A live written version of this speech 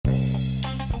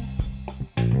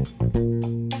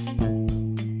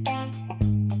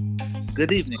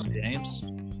Good evening, James.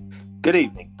 Good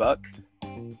evening, Buck.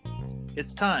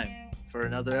 It's time for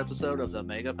another episode of the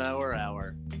Mega Power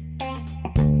Hour.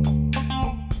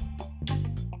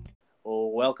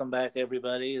 Well, welcome back,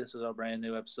 everybody. This is a brand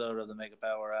new episode of the Mega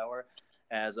Power Hour.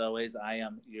 As always, I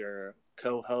am your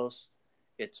co-host.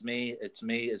 It's me. It's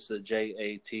the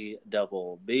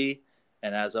JATBB.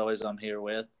 And as always, I'm here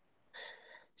with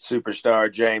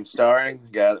Superstar James Starring, the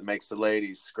guy that makes the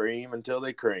ladies scream until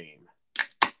they cream.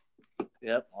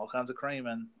 Yep, all kinds of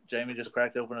creaming. Jamie just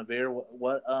cracked open a beer.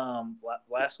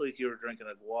 Last week you were drinking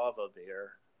a guava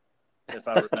beer, if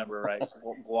I remember right.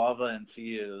 Guava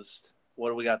infused. What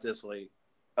do we got this week?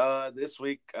 This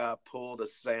week I pulled a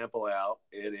sample out.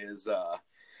 It is a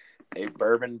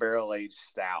bourbon barrel aged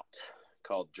stout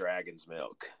called Dragon's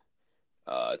Milk.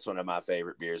 It's one of my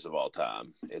favorite beers of all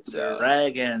time. It's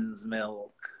Dragon's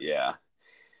Milk. Yeah.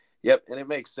 Yep, and it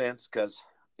makes sense because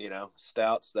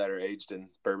stouts that are aged in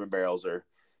bourbon barrels are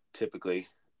typically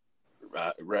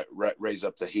raise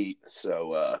up the heat.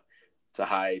 So it's a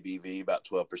high ABV, about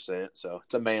 12%. So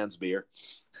it's a man's beer.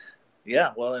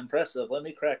 Yeah, well, impressive. Let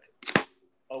me crack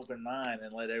open mine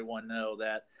and let everyone know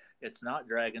that it's not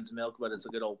Dragon's Milk, but it's a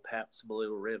good old Pabst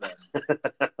Blue Ribbon.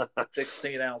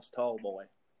 16-ounce tall boy.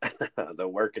 The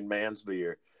working man's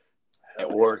beer.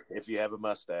 Or if you have a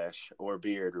mustache or a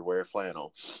beard or wear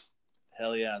flannel.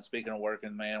 Hell yeah. And speaking of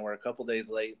working, man, we're a couple days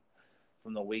late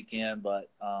from the weekend,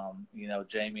 but,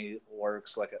 Jamie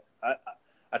works I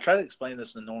try to explain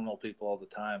this to normal people all the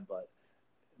time, but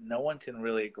no one can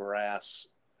really grasp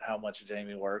how much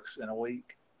Jamie works in a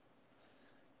week.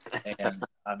 And,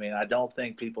 I don't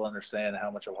think people understand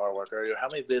how much of a hard worker. How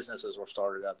many businesses were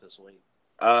started up this week?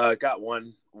 Got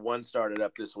one started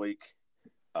up this week.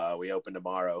 We open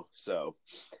tomorrow. So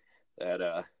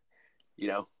that,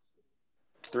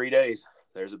 3 days,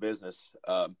 there's a business.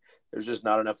 There's just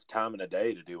not enough time in a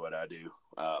day to do what I do.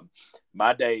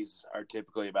 My days are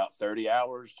typically about 30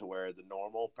 hours to where the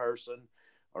normal person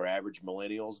or average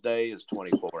millennial's day is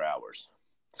 24 hours.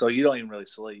 So you don't even really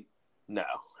sleep? No.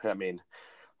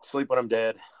 Sleep when I'm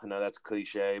dead. I know that's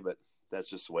cliche, but that's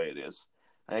just the way it is.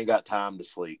 I ain't got time to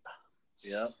sleep.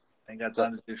 Yep. Ain't got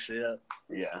time to do shit.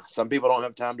 Yeah. Some people don't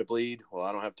have time to bleed. Well,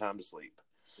 I don't have time to sleep.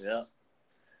 Yep.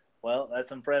 Well,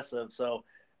 that's impressive. So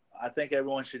I think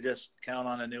everyone should just count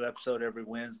on a new episode every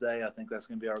Wednesday. I think that's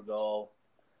going to be our goal.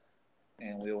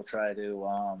 And we will try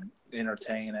to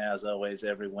entertain, as always,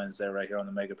 every Wednesday right here on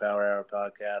the Mega Power Hour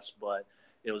podcast. But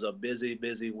it was a busy,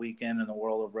 busy weekend in the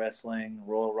world of wrestling,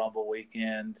 Royal Rumble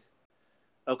weekend.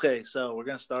 Okay, so we're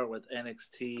going to start with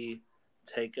NXT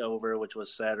TakeOver, which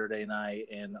was Saturday night.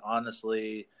 And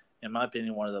honestly, in my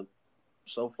opinion,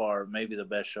 so far, maybe the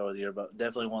best show of the year, but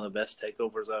definitely one of the best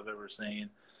takeovers I've ever seen.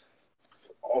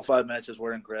 All 5 matches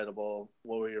were incredible.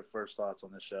 What were your first thoughts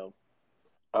on the show?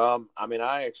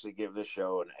 I actually give this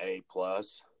show an A+.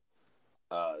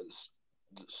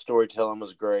 Storytelling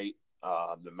was great.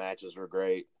 The matches were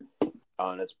great.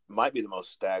 And it might be the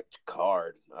most stacked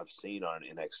card I've seen on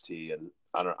NXT. And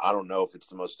I don't know if it's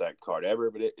the most stacked card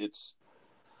ever, but it's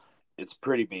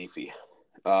pretty beefy.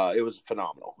 It was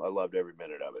phenomenal. I loved every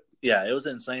minute of it. Yeah, it was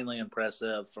insanely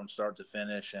impressive from start to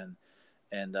finish, and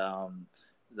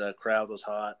the crowd was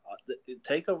hot.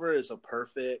 TakeOver is a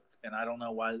perfect, and I don't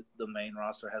know why the main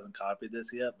roster hasn't copied this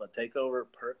yet, but TakeOver,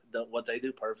 what they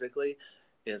do perfectly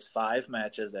is 5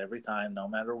 matches every time, no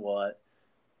matter what,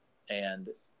 and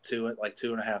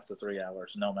 2.5 to 3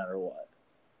 hours, no matter what.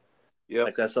 Yeah,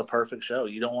 that's a perfect show.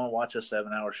 You don't want to watch a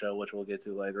 7-hour show, which we'll get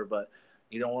to later, but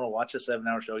you don't want to watch a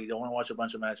 7-hour show. You don't want to watch a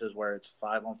bunch of matches where it's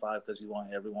 5-on-5 because you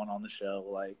want everyone on the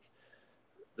show.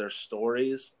 There's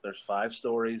stories. There's 5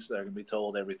 stories that are going to be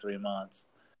told every 3 months,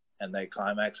 and they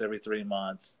climax every 3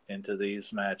 months into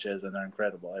these matches, and they're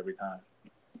incredible every time.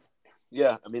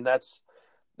 Yeah,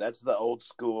 that's the old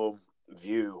school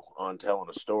view on telling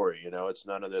a story. It's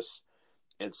none of this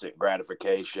instant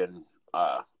gratification,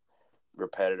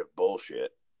 repetitive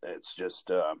bullshit. It's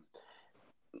just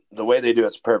the way they do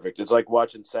it's perfect. It's like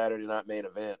watching Saturday night main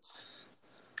events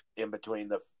in between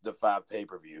the 5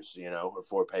 pay-per-views, or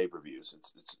 4 pay-per-views.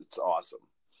 It's awesome.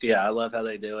 Yeah, I love how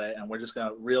they do it, and we're just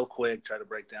gonna real quick try to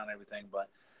break down everything. But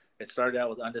it started out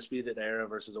with Undisputed Era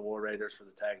versus the War Raiders for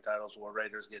the tag titles. War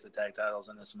Raiders get the tag titles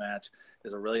in this match.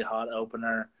 It's a really hot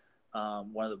opener.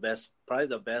 One of the best, probably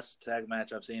the best tag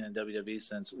match I've seen in WWE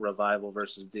since Revival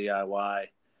versus DIY.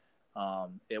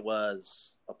 It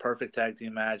was a perfect tag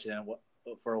team match, and I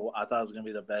thought it was going to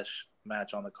be the best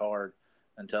match on the card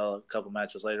until a couple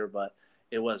matches later, but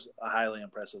it was a highly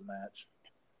impressive match.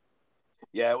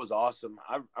 Yeah, it was awesome.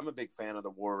 I'm a big fan of the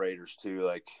War Raiders too.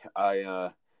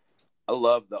 I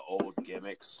love the old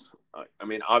gimmicks. I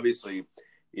mean, obviously,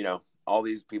 all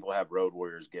these people have Road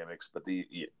Warriors gimmicks, but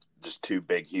just two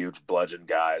big, huge bludgeon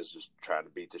guys just trying to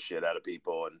beat the shit out of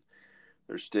people, and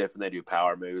they're stiff and they do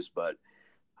power moves. But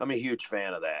I'm a huge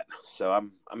fan of that, so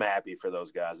I'm happy for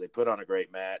those guys. They put on a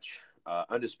great match.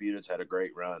 Undisputed's had a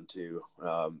great run too.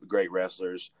 Great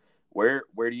wrestlers. Where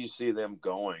do you see them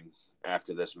going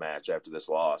after this match, after this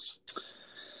loss?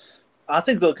 I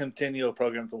think they'll continue a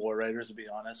program with the War Raiders, to be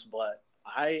honest, but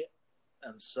I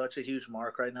am such a huge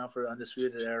mark right now for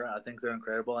Undisputed Era. I think they're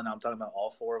incredible, and I'm talking about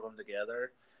all four of them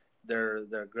together. They're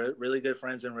good, really good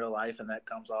friends in real life, and that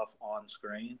comes off on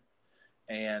screen.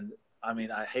 And I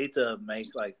mean, I hate to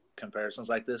make like comparisons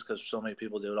like this because so many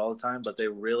people do it all the time, but they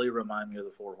really remind me of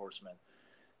the Four Horsemen.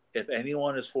 If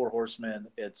anyone is Four Horsemen,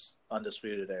 it's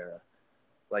Undisputed Era.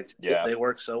 Like, they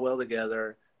work so well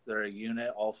together. They're a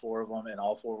unit, all four of them, and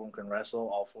all four of them can wrestle.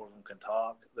 All four of them can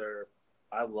talk.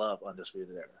 I love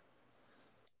Undisputed Era.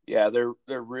 Yeah, they're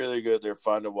really good. They're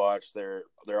fun to watch. They're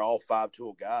all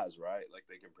 5-tool guys, right? Like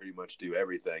they can pretty much do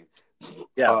everything.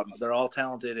 Yeah, they're all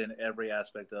talented in every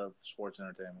aspect of sports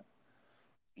entertainment.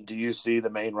 Do you see the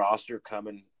main roster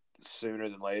coming sooner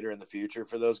than later in the future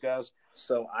for those guys?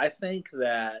 So I think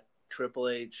that Triple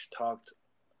H talked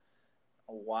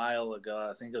a while ago,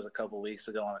 I think it was a couple weeks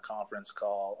ago on a conference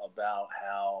call about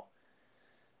how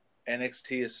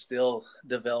NXT is still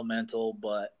developmental,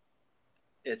 but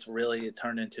it's really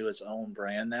turned into its own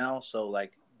brand now. So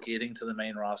like getting to the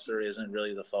main roster isn't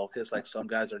really the focus. Like some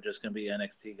guys are just going to be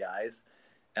NXT guys.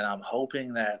 And I'm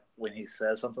hoping that when he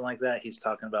says something like that, he's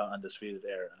talking about Undisputed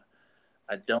Era.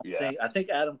 I think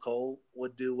Adam Cole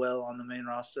would do well on the main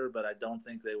roster, but I don't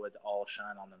think they would all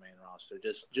shine on the main roster.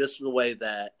 Just the way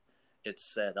that it's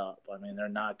set up. I mean, they're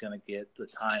not going to get the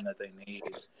time that they need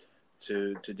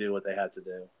to do what they have to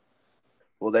do.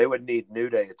 Well, they would need New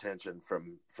Day attention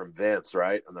from Vince,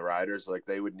 right? And the writers, like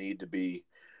they need to be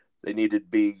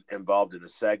involved in a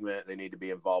segment. They need to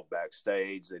be involved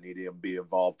backstage. They need to be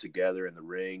involved together in the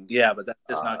ring. Yeah, but that's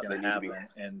just not going to happen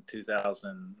in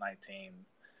 2019.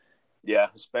 Yeah,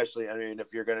 especially, I mean,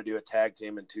 if you're going to do a tag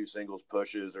team and 2 singles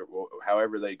pushes or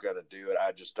however they're going to do it,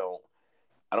 I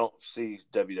don't see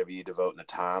WWE devoting the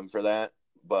time for that.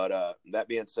 But that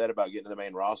being said, about getting to the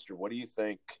main roster, what do you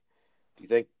think?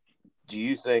 Do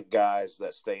you think guys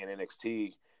that stay in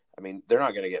NXT, I mean, they're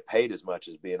not going to get paid as much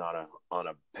as being on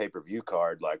a pay-per-view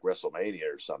card like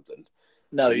WrestleMania or something?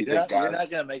 No, you're not going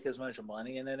to make as much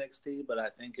money in NXT, but I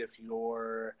think if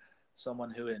you're someone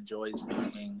who enjoys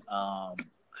being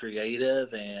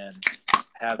creative and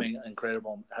having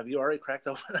incredible – have you already cracked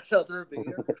open another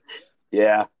beer?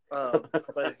 Yeah. But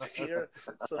if you're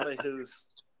somebody who's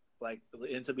like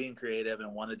into being creative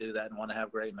and want to do that and want to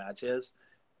have great matches,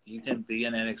 you can be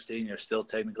in NXT and you're still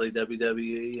technically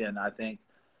WWE. And I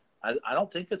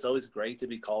don't think it's always great to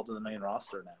be called to the main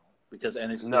roster now because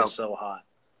NXT is so hot.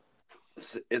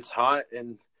 It's hot,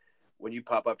 and when you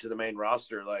pop up to the main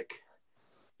roster, like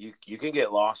you can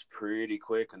get lost pretty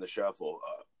quick in the shuffle.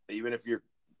 Even if you're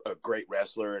a great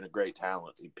wrestler and a great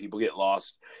talent, people get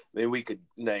lost. I mean, we could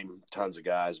name tons of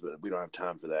guys, but we don't have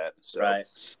time for that. So. Right.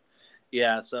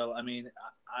 Yeah. So I mean,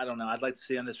 I don't know. I'd like to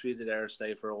see Undisputed Era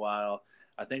stay for a while.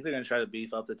 I think they're going to try to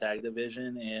beef up the tag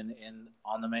division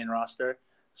on the main roster.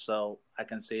 So I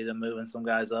can see them moving some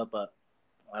guys up, but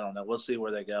I don't know. We'll see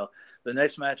where they go. The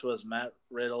next match was Matt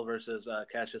Riddle versus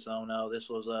Cassius Ohno. This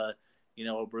was a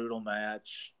brutal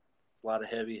match, a lot of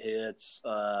heavy hits.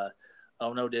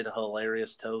 Ohno did a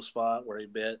hilarious toe spot where he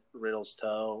bit Riddle's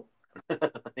toe.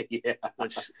 Yeah,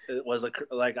 which it was I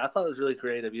thought it was really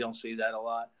creative. You don't see that a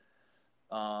lot.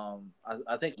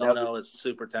 I think Ohno is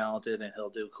super talented and he'll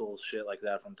do cool shit like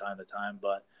that from time to time.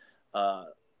 But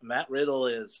Matt Riddle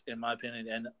is, in my opinion,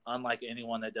 and unlike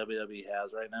anyone that WWE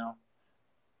has right now,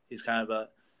 he's kind of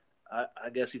I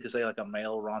guess you could say like a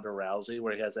male Ronda Rousey,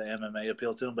 where he has an MMA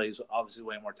appeal to him, but he's obviously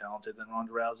way more talented than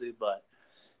Ronda Rousey. But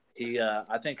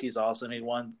I think he's awesome. He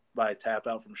won by tap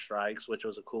out from strikes, which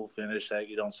was a cool finish that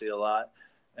you don't see a lot.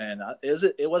 And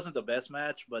it wasn't the best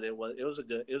match, but it was a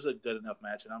good enough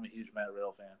match, and I'm a huge Matt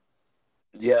Riddle fan.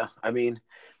 Yeah, I mean,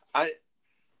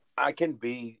 I can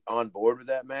be on board with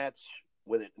that match,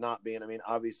 with it not being. I mean,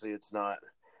 obviously, it's not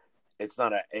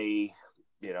a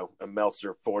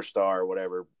Meltzer 4-star or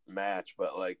whatever match,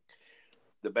 but like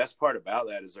the best part about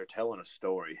that is they're telling a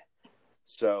story.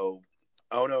 So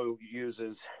Ohno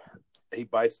he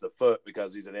bites the foot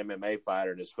because he's an MMA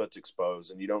fighter and his foot's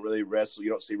exposed, and you don't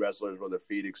see wrestlers with their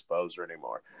feet exposed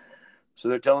anymore. So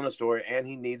they're telling a story, and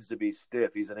he needs to be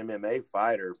stiff. He's an MMA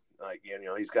fighter. Like,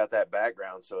 he's got that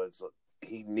background, so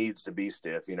he needs to be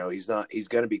stiff. He's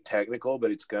going to be technical,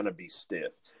 but it's going to be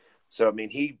stiff. So, I mean,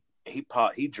 he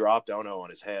he dropped Ono on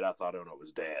his head. I thought Ono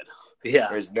was dead.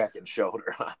 Yeah. Or his neck and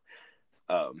shoulder.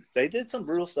 They did some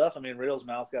brutal stuff. I mean, Riddle's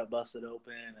mouth got busted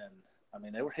open, and I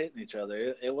mean they were hitting each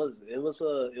other. It was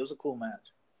a cool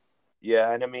match.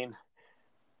 Yeah, and I mean,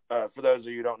 for those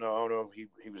of you who don't know Ono,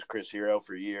 he was Chris Hero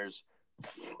for years.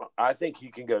 I think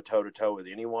he can go toe to toe with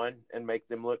anyone and make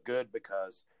them look good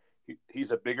because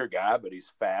he's a bigger guy, but he's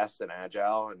fast and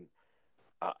agile, and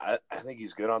I think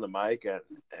he's good on the mic, and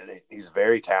he's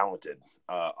very talented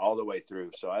all the way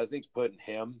through. So I think putting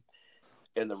him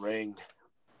in the ring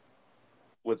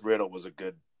with Riddle was a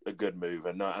good move.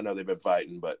 And I know they've been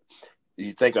fighting, but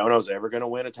you think Ono's ever going to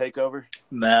win a takeover?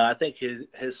 No, I think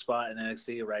his spot in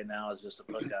NXT right now is just to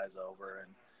put guys over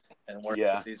and work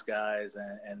with these guys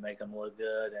and make them look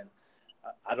good. And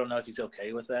I don't know if he's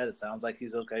okay with that. It sounds like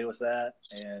he's okay with that.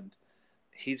 And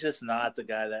he's just not the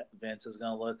guy that Vince is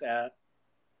going to look at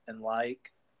and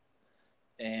like.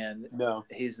 And no,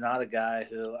 he's not a guy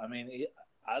who, I mean,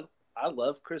 I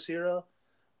love Chris Hero,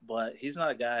 but he's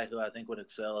not a guy who I think would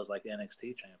excel as like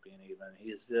NXT champion even.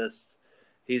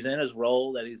 He's in his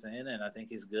role that he's in, and I think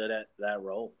he's good at that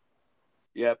role.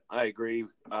 Yep, I agree.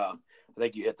 I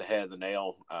think you hit the head of the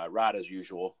nail right as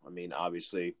usual. I mean,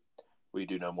 obviously, we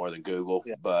do know more than Google,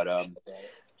 but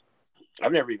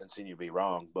I've never even seen you be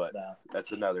wrong, but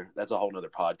that's a whole nother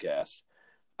podcast.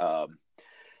 I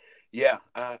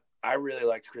really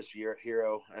liked Chris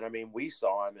Hero, and I mean, we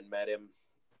saw him and met him,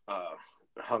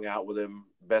 hung out with him,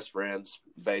 best friends.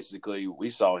 Basically, we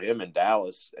saw him in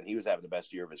Dallas, and he was having the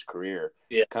best year of his career.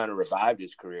 Yeah, kind of revived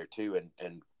his career too,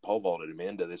 and pole vaulted him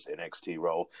into this NXT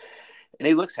role. And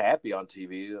he looks happy on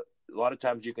TV. A lot of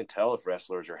times, you can tell if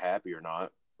wrestlers are happy or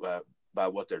not by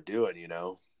what they're doing. You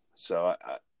know, so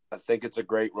I think it's a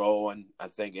great role, and I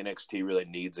think NXT really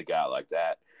needs a guy like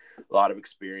that. A lot of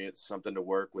experience, something to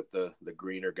work with the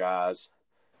greener guys.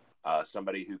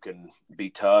 Somebody who can be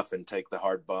tough and take the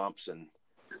hard bumps, and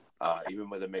even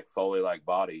with a Mick Foley-like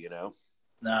body, you know?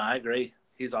 No, I agree.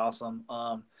 He's awesome.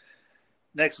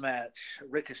 Next match,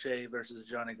 Ricochet versus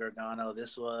Johnny Gargano.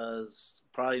 This was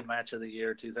probably match of the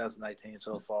year 2019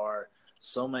 so far.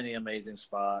 So many amazing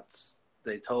spots.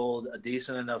 They told a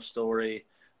decent enough story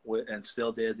and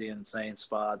still did the insane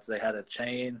spots. They had a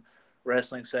chain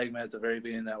wrestling segment at the very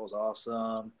beginning that was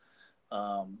awesome.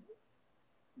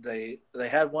 They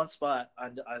had one spot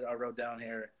I wrote down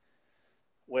here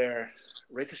where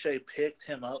Ricochet picked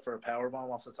him up for a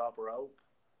powerbomb off the top rope,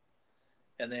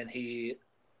 and then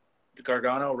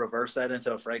Gargano reversed that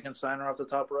into a Frankensteiner off the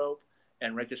top rope,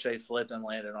 and Ricochet flipped and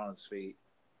landed on his feet.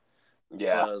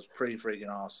 Yeah. So it was pretty freaking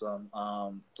awesome.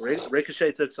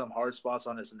 Ricochet took some hard spots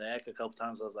on his neck a couple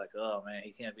times. I was like, oh, man,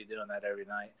 he can't be doing that every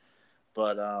night.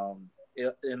 But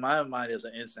in my mind, it was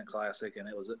an instant classic, and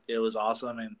it was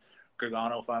awesome, and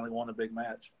Gargano finally won a big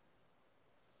match.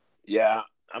 Yeah,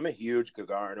 I'm a huge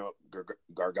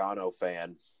Gargano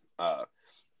fan. I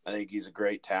think he's a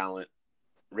great talent.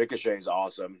 Ricochet's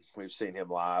awesome. We've seen him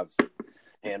live a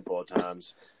handful of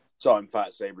times. Saw him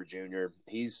fight Sabre Jr.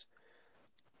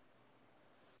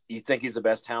 You think he's the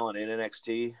best talent in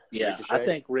NXT? Yeah, Ricochet? I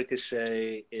think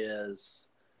Ricochet is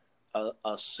a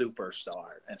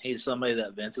superstar, and he's somebody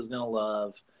that Vince is going to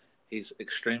love. He's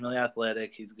extremely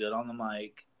athletic. He's good on the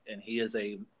mic, and he is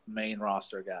a main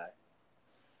roster guy.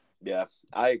 Yeah,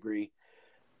 I agree.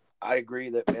 I agree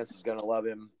that Vince is going to love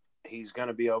him. He's going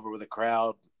to be over with the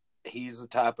crowd. He's the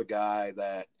type of guy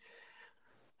that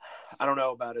I don't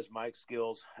know about his mic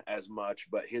skills as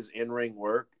much, but his in-ring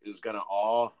work is going to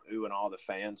awe the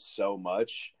fans so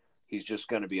much. He's just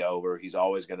going to be over. He's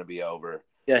always going to be over.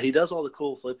 Yeah, he does all the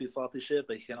cool flippy-floppy shit,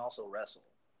 but he can also wrestle.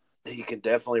 He can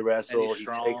definitely wrestle. And he's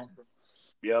strong.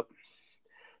 Yep.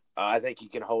 I think he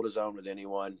can hold his own with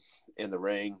anyone in the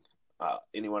ring.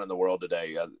 Anyone in the world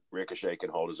today, Ricochet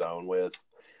can hold his own with.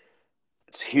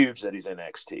 It's huge that he's in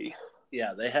NXT.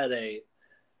 Yeah,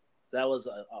 that was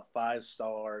a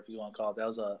 5-star, if you want to call it. That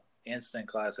was a instant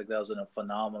classic. That was a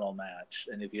phenomenal match.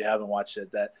 And if you haven't watched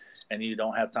it, and you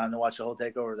don't have time to watch the whole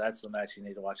takeover, that's the match you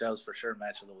need to watch. That was for sure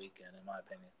match of the weekend, in my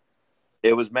opinion.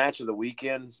 It was match of the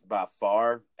weekend by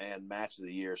far, and match of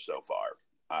the year so far.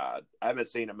 I haven't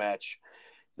seen a match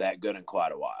that good in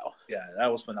quite a while. Yeah,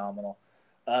 that was phenomenal.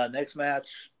 Next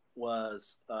match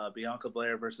was Bianca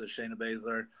Belair versus Shayna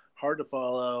Baszler. Hard to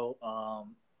follow.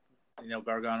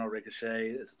 Gargano, Ricochet,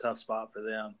 it's a tough spot for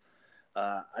them.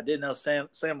 I did know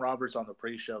Sam Roberts on the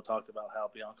pre-show talked about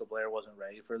how Bianca Belair wasn't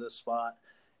ready for this spot,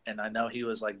 and I know he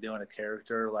was like doing a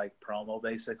character like promo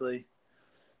basically,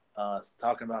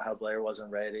 talking about how Blair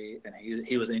wasn't ready, and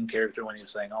he was in character when he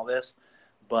was saying all this.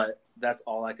 But that's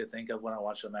all I could think of when I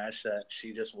watched the match, that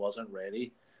she just wasn't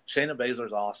ready. Shayna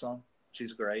Baszler's awesome.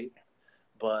 She's great.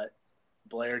 but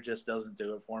Blair just doesn't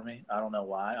do it for me. I don't know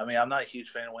why. I mean, I'm not a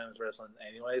huge fan of women's wrestling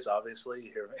anyways,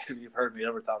 obviously. You've heard me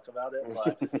ever talk about it,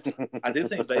 but I do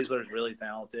think Baszler is really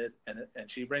talented, and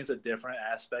she brings a different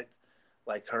aspect,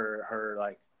 like her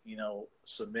like, you know,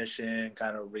 submission,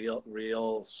 kind of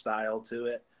real style to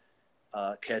it,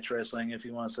 catch wrestling, if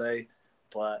you want to say.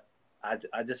 But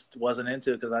I just wasn't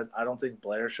into it because I don't think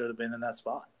Blair should have been in that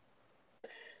spot.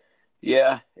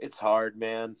 Yeah, it's hard,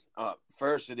 man.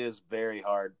 First, it is very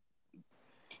hard.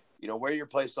 You know, where you're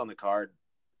placed on the card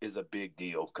is a big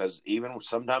deal because even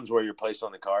sometimes where you're placed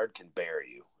on the card can bury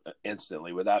you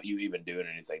instantly without you even doing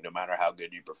anything, no matter how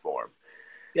good you perform.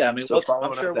 Yeah, I mean, so I'm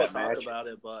sure we'll talk about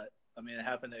it, but I mean, it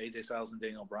happened to AJ Styles and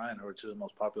Daniel Bryan, who are two of the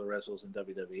most popular wrestlers in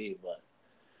WWE. But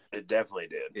it definitely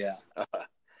did. Yeah,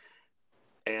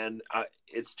 and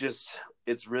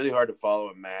it's really hard to follow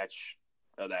a match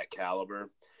of that caliber.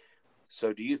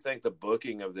 So do you think the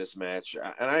booking of this match,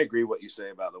 and I agree what you say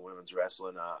about the women's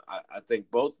wrestling, I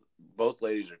think both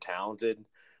ladies are talented,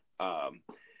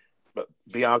 but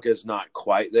Bianca's not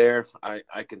quite there.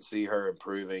 I can see her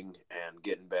improving and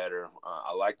getting better.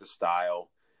 I like the style,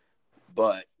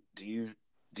 but do you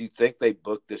think they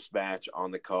booked this match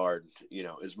on the card, you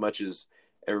know, as much as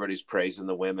everybody's praising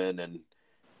the women and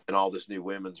all this new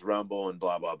women's rumble and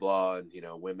blah, blah, blah, and, you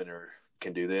know, women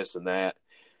can do this and that.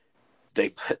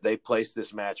 They placed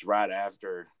this match right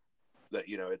after that.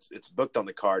 You know, it's booked on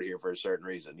the card here for a certain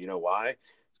reason. You know why?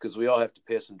 It's because we all have to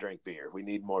piss and drink beer. We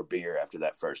need more beer after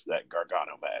that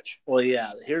Gargano match. Well,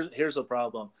 yeah. Here's the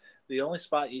problem. The only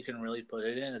spot you can really put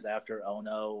it in is after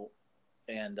Ono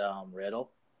and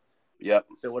Riddle. Yep.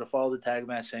 If it would have followed the tag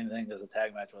match, same thing, because the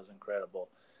tag match was incredible.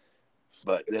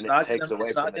 But then it takes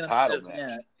away from the title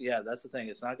match. Yeah, that's the thing.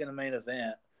 It's not going to main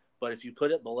event. But if you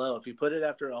put it below, if you put it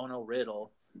after Ono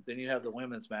Riddle, then you have the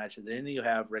women's match, and then you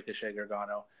have Ricochet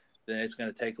Gargano, then it's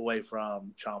going to take away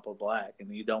from Ciampa Black, and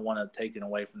you don't want to take it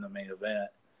away from the main event.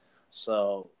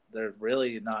 So they're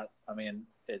really not – I mean,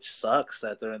 it sucks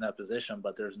that they're in that position,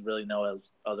 but there's really no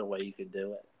other way you could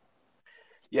do it.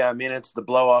 Yeah, I mean, it's the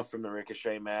blow-off from the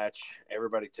Ricochet match.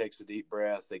 Everybody takes a deep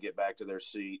breath. They get back to their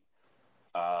seat.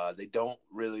 They don't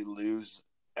really lose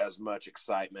as much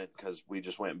excitement because we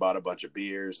just went and bought a bunch of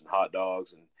beers and hot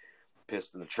dogs and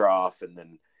pissed in the trough, and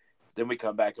then we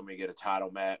come back and we get a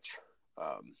title match.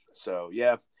 So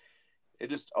yeah, it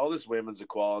just all this women's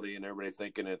equality and everybody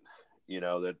thinking it, you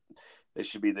know, that it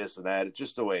should be this and that. It's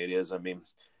just the way it is. I mean,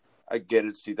 I get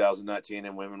it's 2019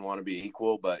 and women want to be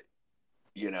equal, but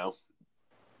you know,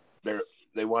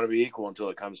 they want to be equal until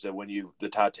it comes to when the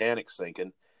Titanic's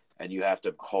sinking and you have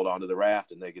to hold on to the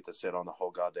raft and they get to sit on the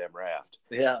whole goddamn raft.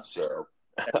 Yeah. So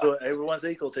everyone's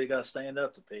equal till you got to stand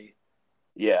up to pee.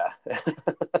 Yeah.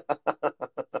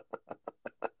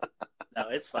 No,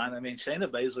 it's fine. I mean, Shayna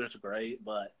Baszler's great,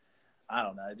 but I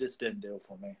don't know. It just didn't do it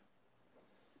for me.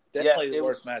 Definitely the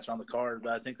worst match on the card,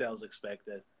 but I think that was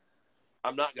expected.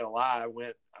 I'm not going to lie.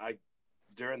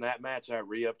 During that match, I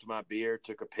re-upped my beer,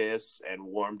 took a piss, and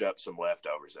warmed up some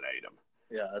leftovers and ate them.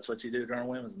 Yeah, that's what you do during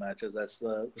women's matches. That's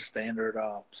the standard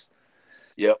ops.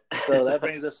 Yep. So that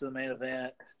brings us to the main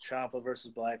event, Ciampa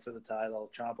versus Black for the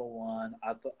title. Ciampa won.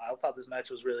 I thought this match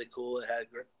was really cool. It had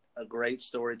a great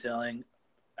storytelling.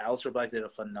 Aleister Black did a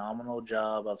phenomenal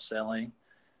job of selling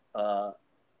to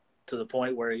the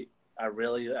point where I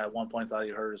really, at one point, thought he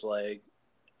hurt his leg,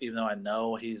 even though I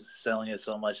know he's selling it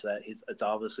so much that it's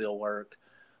obviously a work.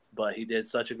 But he did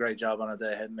such a great job on it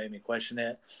that it had made me question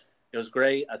it. It was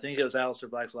great. I think it was Aleister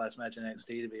Black's last match in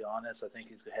NXT, to be honest. I think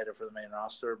he's headed for the main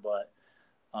roster, but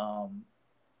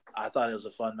I thought it was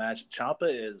a fun match. Ciampa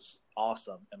is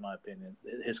awesome, in my opinion.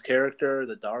 His character,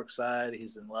 the dark side,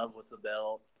 he's in love with the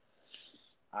belt.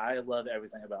 I love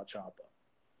everything about Ciampa.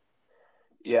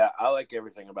 Yeah, I like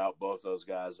everything about both those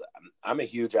guys. I'm a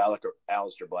huge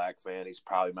Aleister Black fan. He's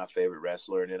probably my favorite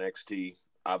wrestler in NXT.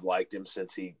 I've liked him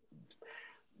since he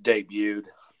debuted.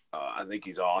 I think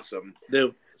he's awesome.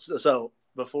 Dude, so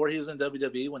before he was in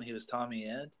WWE, when he was Tommy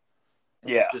End,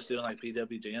 yeah, just doing like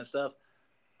PWG and stuff,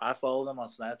 I followed him on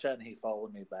Snapchat and he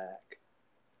followed me back.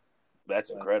 That's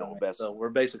incredible. So we're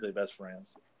basically best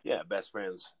friends. Yeah, best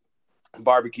friends.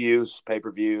 Barbecues,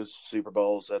 pay-per-views, Super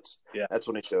Bowls. That's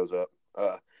when he shows up.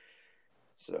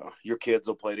 So your kids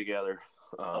will play together.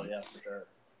 Oh yeah, for sure.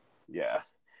 Yeah.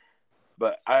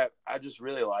 But I just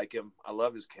really like him. I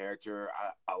love his character.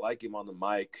 I like him on the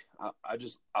mic.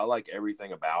 I like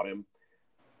everything about him.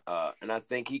 And I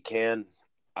think he can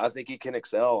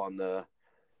excel on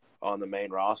the main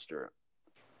roster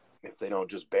if they don't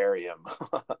just bury him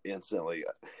instantly.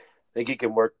 I think he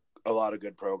can work a lot of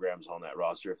good programs on that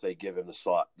roster if they give him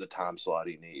the time slot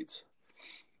he needs.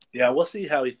 Yeah, we'll see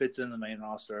how he fits in the main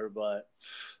roster, but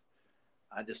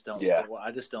I just don't. Yeah.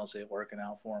 I just don't see it working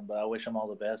out for him. But I wish him all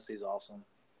the best. He's awesome.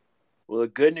 Well, the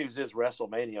good news is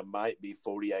WrestleMania might be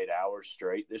 48 hours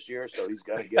straight this year, so he's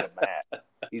going to get a match.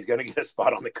 He's going to get a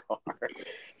spot on the card.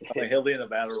 I mean, he'll be in the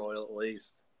Battle Royal at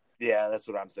least. Yeah, that's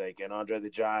what I'm thinking. Andre the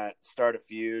Giant, start a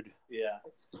feud. Yeah.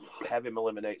 Have him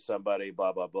eliminate somebody,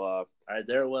 blah, blah, blah. All right,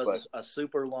 there was a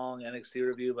super long NXT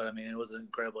review, but I mean, it was an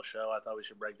incredible show. I thought we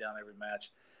should break down every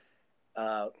match.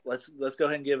 Let's go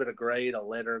ahead and give it a grade, a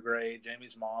letter grade.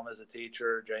 Jamie's mom is a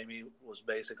teacher. Jamie was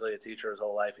basically a teacher his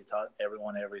whole life. He taught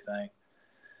everyone everything.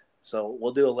 So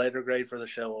we'll do a letter grade for the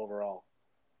show overall.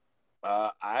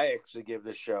 I actually give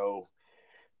this show,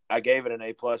 I gave it an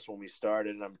A+ when we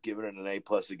started, and I'm giving it an A+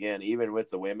 again, even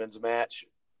with the women's match.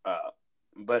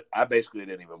 But I basically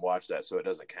didn't even watch that, so it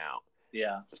doesn't count.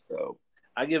 Yeah. So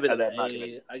I give it an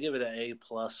A. I give it an A++.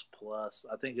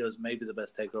 I think it was maybe the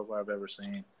best takeover I've ever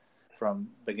seen from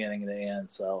beginning to end.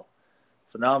 So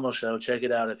phenomenal show. Check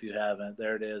it out if you haven't.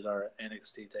 There it is, our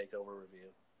NXT takeover review.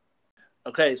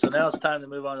 Okay, so now it's time to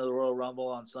move on to the Royal Rumble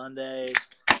on Sunday.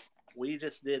 We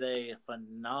just did a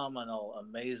phenomenal,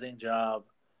 amazing job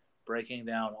breaking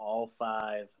down all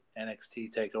 5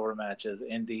 NXT takeover matches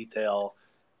in detail,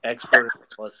 expert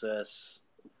analysis.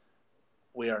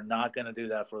 We are not going to do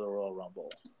that for the Royal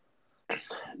Rumble.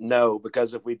 No,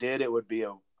 because if we did, it would be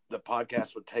the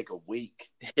podcast would take a week.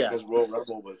 Yeah. Because Royal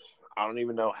Rumble was, I don't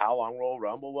even know how long Royal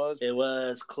Rumble was. It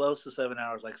was close to 7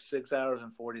 hours, like 6 hours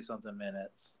and 40-something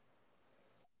minutes.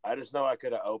 I just know I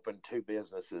could have opened 2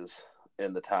 businesses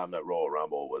in the time that Royal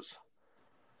Rumble was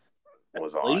on.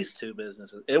 At least 2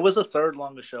 businesses. It was the 3rd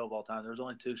longest show of all time. There was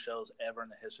only 2 shows ever in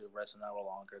the history of wrestling that were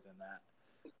longer than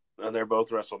that. And they're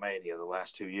both WrestleMania the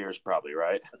last 2 years, probably,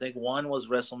 right? I think one was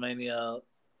WrestleMania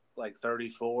like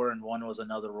 34, and one was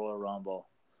another Royal Rumble.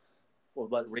 Well,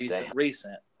 but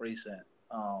recent.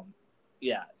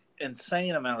 Yeah,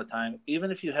 insane amount of time. Even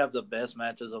if you have the best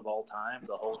matches of all time,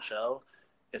 the whole show,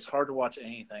 it's hard to watch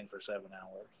anything for 7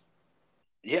 hours.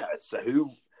 Yeah, it's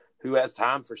who has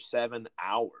time for 7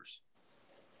 hours?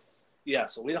 Yeah,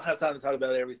 so we don't have time to talk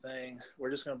about everything. We're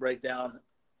just going to break down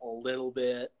a little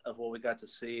bit of what we got to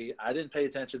see. I didn't pay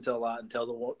attention to a lot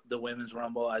until the Women's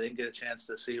Rumble. I didn't get a chance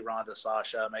to see Ronda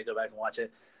Sasha. I may go back and watch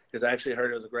it because I actually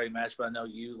heard it was a great match, but I know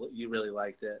you really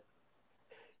liked it.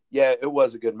 Yeah, it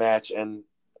was a good match, and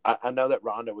I know that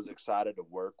Ronda was excited to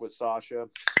work with Sasha.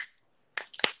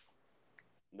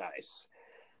 Nice.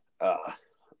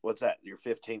 What's that, your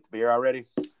 15th beer already?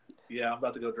 Yeah, I'm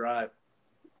about to go drive.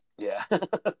 Yeah.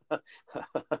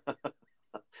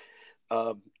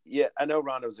 Yeah, I know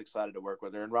Ronda was excited to work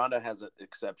with her, and Ronda hasn't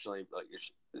exceptionally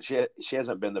she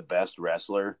hasn't been the best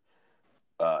wrestler.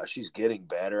 She's getting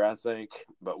better, I think,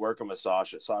 but working with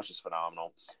Sasha's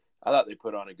phenomenal. I thought they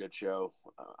put on a good show.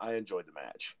 I enjoyed the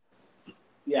match.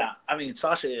 Yeah, I mean,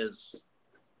 Sasha is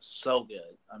so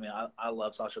good. I mean, I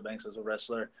love Sasha Banks as a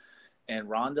wrestler, and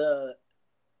Ronda.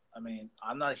 I mean,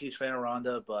 I'm not a huge fan of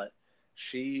Ronda, but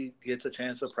she gets a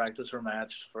chance to practice her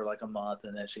match for like a month,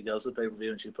 and then she goes to the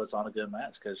pay-per-view and she puts on a good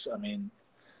match because, I mean,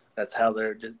 that's how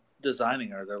they're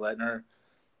designing her. They're letting her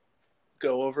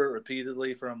go over it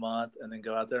repeatedly for a month and then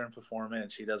go out there and perform it,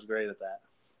 and she does great at that.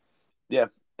 Yeah,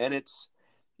 and it's,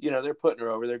 they're putting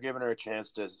her over. They're giving her a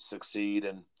chance to succeed,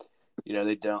 and,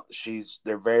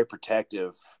 they're very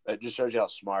protective. It just shows you how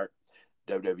smart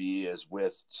WWE is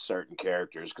with certain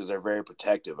characters because they're very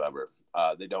protective of her.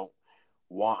 They don't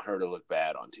want her to look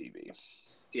bad on TV.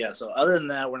 Yeah, so other than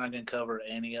that, we're not going to cover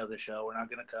any of the show. We're not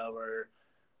going to cover,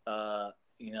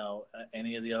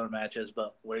 any of the other matches,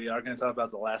 but we are going to talk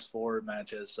about the last 4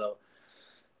 matches. So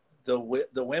the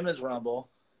Women's Rumble,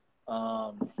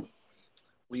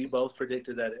 we both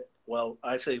predicted that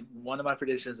actually, one of my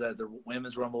predictions that the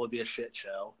Women's Rumble would be a shit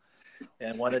show.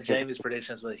 And one of Jamie's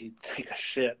predictions was he'd take a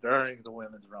shit during the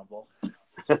Women's Rumble.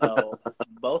 So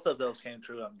both of those came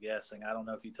true, I'm guessing. I don't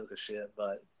know if you took a shit,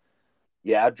 but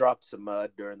yeah, I dropped some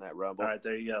mud during that Rumble. All right,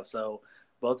 there you go. So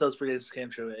both those predictions came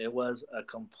true. It was a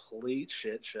complete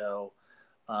shit show.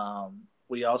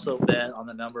 We also bet on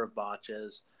the number of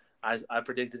botches. I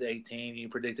predicted 18. You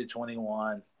predicted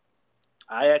 21.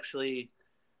 I actually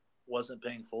wasn't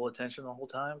paying full attention the whole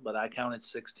time, but I counted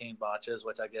 16 botches,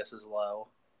 which I guess is low.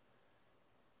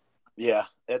 Yeah,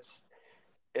 it's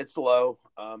low.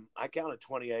 I counted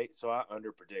 28, so I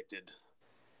underpredicted.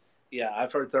 Yeah,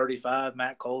 I've heard 35.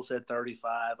 Matt Cole said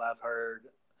 35. I've heard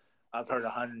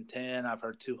 110. I've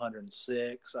heard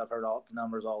 206. I've heard all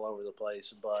numbers all over the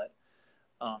place, but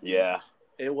yeah,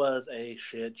 it was a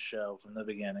shit show from the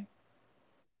beginning.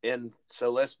 And so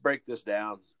let's break this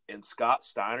down. In Scott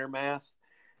Steiner math,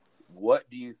 what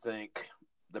do you think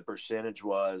the percentage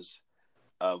was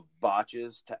of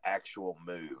botches to actual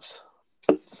moves.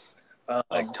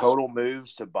 Like total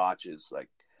moves to botches. Like,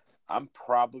 I'm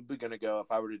probably going to go,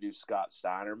 if I were to do Scott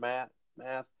Steiner math,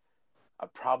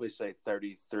 I'd probably say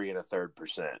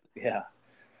 33.33%. Yeah.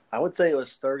 I would say it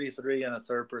was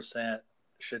 33.33%.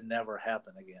 Should never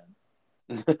happen again.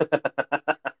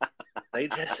 They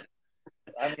just,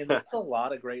 I mean, there's a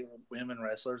lot of great women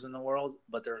wrestlers in the world,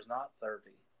 but there's not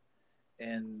 30.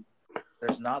 And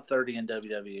there's not 30 in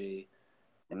WWE.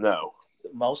 No.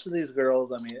 Most of these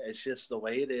girls, I mean, it's just the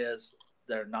way it is.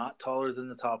 They're not taller than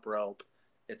the top rope.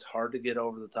 It's hard to get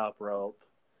over the top rope.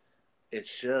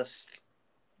 It's just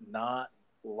not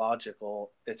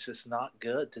logical. It's just not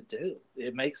good to do.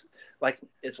 It makes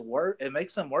it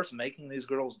makes them worse making these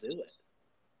girls do it.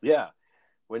 Yeah.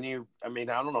 I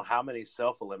don't know how many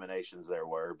self-eliminations there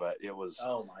were, but it was.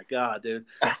 Oh my God, dude.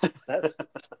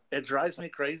 It drives me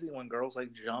crazy when girls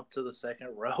like jump to the second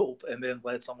rope and then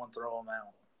let someone throw them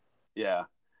out. Yeah.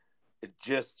 It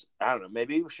just, I don't know.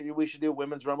 Maybe we should do a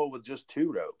women's rumble with just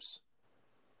 2 ropes.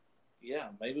 Yeah,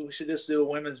 maybe we should just do a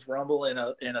women's rumble in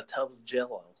a tub of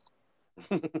Jell-O.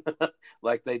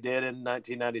 Like they did in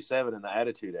 1997 in the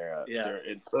Attitude Era. Yeah.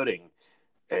 In Pudding.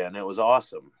 And it was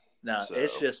awesome. No,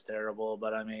 it's just terrible.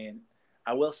 But, I mean,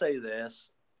 I will say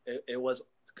this. It was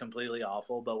completely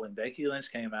awful. But when Becky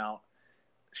Lynch came out,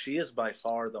 she is by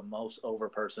far the most over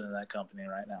person in that company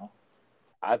right now.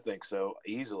 I think so,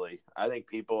 easily. I think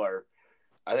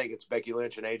it's Becky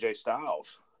Lynch and AJ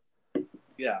Styles.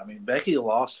 Yeah, I mean, Becky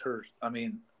lost her. I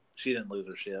mean, she didn't lose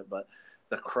her shit, but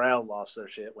the crowd lost their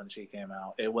shit when she came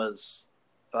out. It was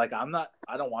like, I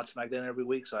don't watch SmackDown every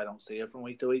week, so I don't see it from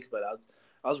week to week, but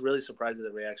I was really surprised at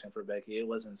the reaction for Becky. It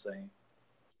was insane.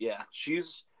 Yeah,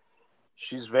 she's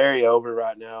very over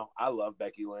right now. I love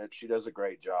Becky Lynch. She does a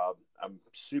great job. I'm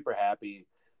super happy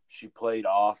she played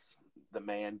off the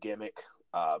man gimmick.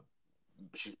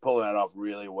 She's pulling that off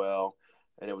really well,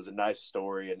 and it was a nice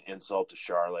story and insult to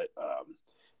Charlotte,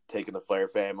 taking the Flair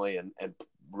family and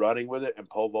running with it and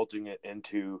pole vaulting it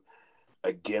into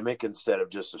a gimmick instead of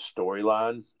just a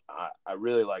storyline. I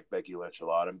really like Becky Lynch a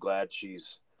lot. I'm glad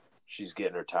she's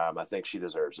getting her time. I think she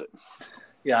deserves it.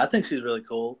 Yeah, I think she's really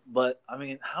cool. But, I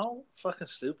mean, how fucking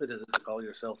stupid is it to call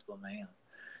yourself the man?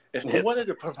 If you wanted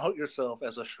to promote yourself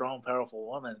as a strong, powerful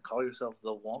woman, call yourself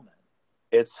the woman.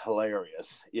 It's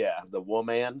hilarious. Yeah, the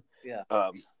woman. Yeah.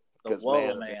 The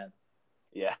woman.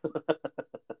 Yeah.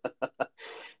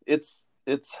 It's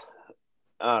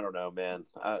I don't know, man.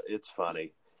 It's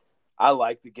funny. I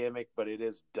like the gimmick, but it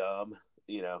is dumb,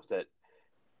 that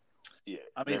yeah,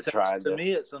 I mean, to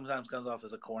me, it sometimes comes off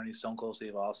as a corny Stone Cold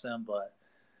Steve Austin, but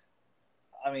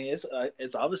I mean,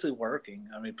 it's obviously working.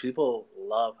 I mean, people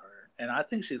love her, and I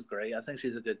think she's great. I think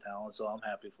she's a good talent, so I'm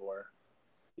happy for her.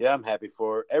 Yeah, I'm happy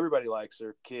for her. Everybody likes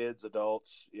her. Kids,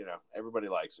 adults, everybody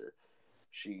likes her.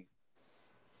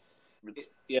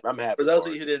 I'm happy for those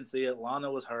of you who didn't see it,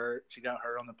 Lana was hurt. She got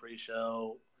hurt on the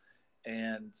pre-show,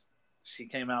 and she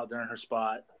came out during her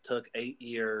spot, took 8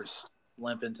 years,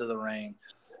 limp into the ring,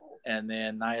 and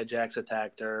then Nia Jax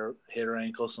attacked her, hit her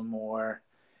ankle some more,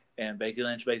 and Becky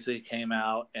Lynch basically came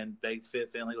out and begged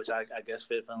Fit Finlay, which I guess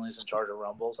Fit Finlay's in charge of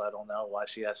Rumbles. I don't know why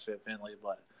she asked Fit Finlay,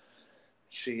 but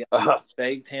she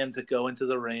begged him to go into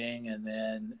the ring, and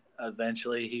then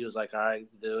eventually he was like, all right,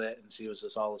 do it, and she was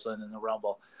just all of a sudden in the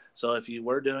Rumble. So if you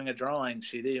were doing a drawing,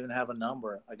 she didn't even have a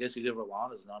number. I guess you give her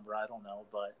Lana's number. I don't know,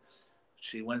 but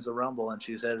she wins the Rumble, and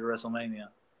she's headed to WrestleMania.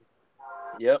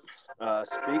 Yep.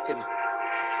 Speaking.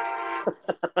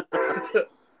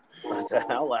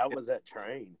 How loud was that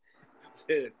train?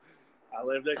 Dude, I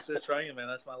live next to the train, man.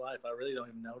 That's my life. I really don't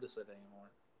even notice it anymore.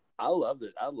 I loved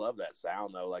it. I love that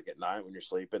sound, though, like at night when you're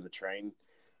sleeping, the train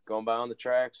going by on the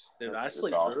tracks. Dude, I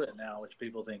sleep through it now, which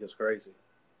people think is crazy.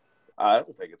 I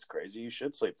don't think it's crazy. You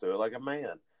should sleep through it like a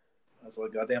man. That's what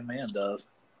a goddamn man does.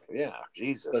 Yeah,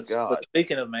 Jesus God. But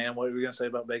speaking of man, what were you going to say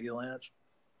about Becky Lynch?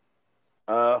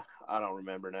 I don't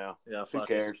remember now. Yeah, who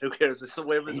cares? Who cares? It's the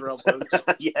women's Rumble.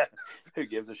 Yeah, who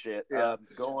gives a shit? Yeah.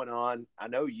 Going on, I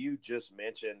know you just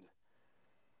mentioned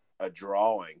a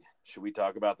drawing. Should we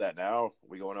talk about that now? Are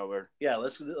we going over? Yeah,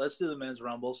 let's do the men's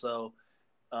Rumble. So,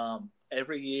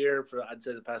 every year for I'd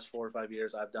say the past 4 or 5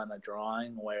 years, I've done a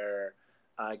drawing where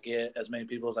I get as many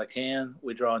people as I can.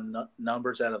 We draw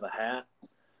numbers out of a hat.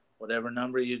 Whatever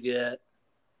number you get,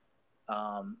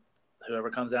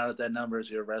 whoever comes out at that number is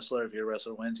your wrestler. If your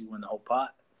wrestler wins, you win the whole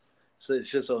pot. So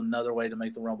it's just another way to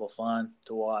make the Rumble fun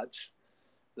to watch.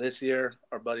 This year,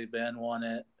 our buddy Ben won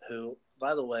it, who,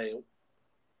 by the way,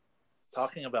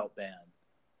 talking about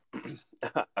Ben.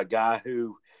 A guy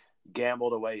who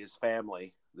gambled away his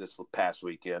family this past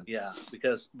weekend. Yeah,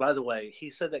 because, by the way,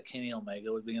 he said that Kenny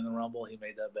Omega would be in the Rumble. He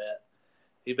made that bet.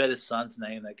 He bet his son's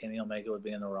name that Kenny Omega would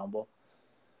be in the Rumble.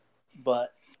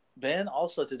 But Ben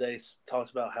also today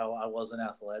talks about how I wasn't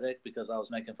athletic because I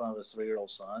was making fun of his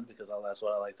 3-year-old son because that's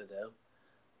what I like to do.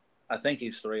 I think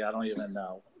he's 3. I don't even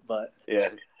know. But yeah,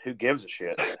 who gives a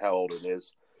shit how old it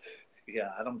is? Yeah,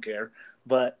 I don't care.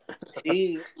 But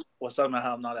he was talking about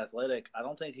how I'm not athletic. I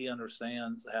don't think he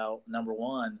understands how, number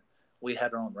one, we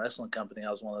had our own wrestling company.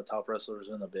 I was one of the top wrestlers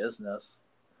in the business.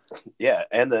 Yeah,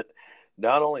 and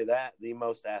not only that, the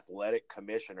most athletic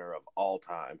commissioner of all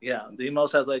time. Yeah, the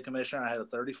most athletic commissioner. I had a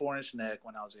 34-inch neck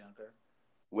when I was younger.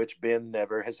 Which Ben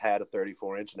never has had a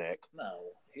 34-inch neck. No,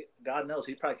 God knows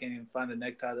he probably can't even find a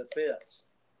necktie that fits.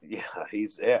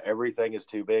 Yeah, everything is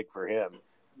too big for him.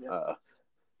 Yeah.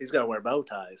 He's got to wear bow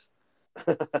ties.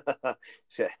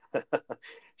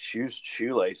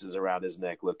 Shoelaces around his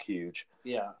neck look huge.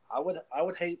 Yeah, I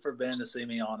would hate for Ben to see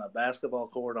me on a basketball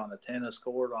court, on a tennis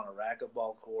court, on a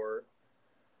racquetball court.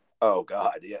 Oh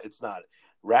God, yeah, it's not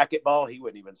racquetball. He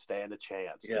wouldn't even stand a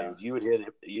chance, dude. You would hit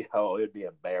him. It would be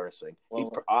embarrassing.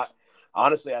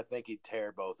 Honestly, I think he'd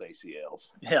tear both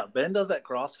ACLs. Yeah, Ben does that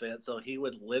CrossFit, so he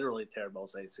would literally tear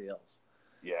both ACLs.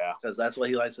 Yeah, because that's what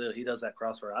he likes to do. He does that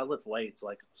CrossFit. I lift weights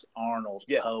like Arnold,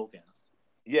 Hogan.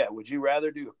 Yeah, would you rather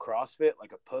do a CrossFit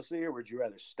like a pussy, or would you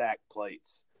rather stack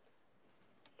plates?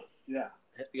 Yeah,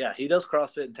 he does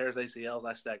CrossFit and tears ACLs.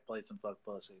 I stack plates and fuck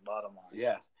pussy. Bottom line.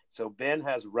 Yeah. So Ben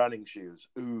has running shoes.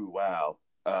 Ooh, wow.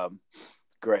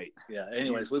 Great. Yeah.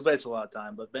 Anyways, we wasted a lot of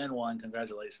time, but Ben won.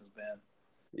 Congratulations, Ben.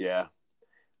 Yeah.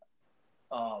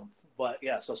 But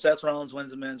yeah, so Seth Rollins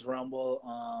wins the men's Rumble.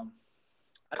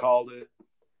 Called it.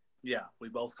 Yeah, we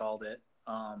both called it.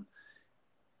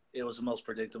 It was the most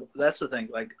predictable. That's the thing.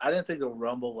 Like, I didn't think the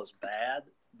Rumble was bad,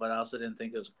 but I also didn't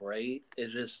think it was great. It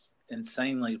just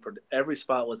every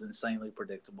spot was insanely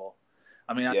predictable.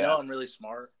 I mean, I know I'm really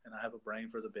smart and I have a brain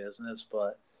for the business,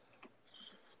 but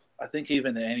I think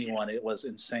even to anyone, it was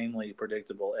insanely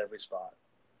predictable every spot.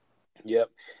 Yep.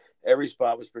 Every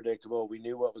spot was predictable. We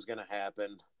knew what was going to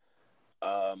happen.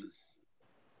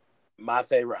 My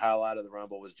favorite highlight of the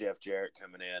Rumble was Jeff Jarrett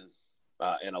coming in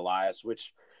and Elias,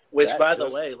 which by the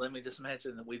way, let me just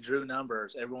mention that we drew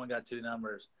numbers. Everyone got 2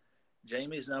 numbers.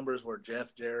 Jamie's numbers were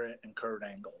Jeff Jarrett and Kurt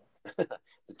Angle. The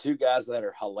 2 guys that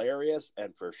are hilarious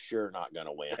and for sure not going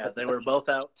to win. Yeah, they were both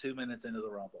out 2 minutes into the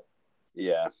Rumble.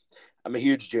 Yeah. I'm a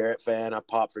huge Jarrett fan. I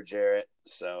popped for Jarrett,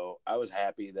 so I was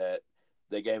happy that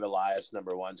they gave Elias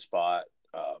number 1 spot.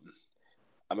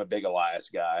 I'm a big Elias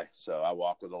guy, so I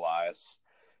walk with Elias,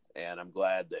 and I'm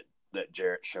glad that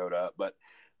Jarrett showed up. But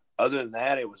other than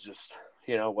that, it was just,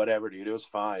 whatever, dude. It was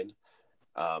fine.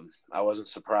 I wasn't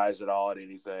surprised at all at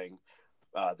anything.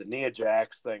 The Nia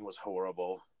Jax thing was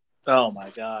horrible. Oh, my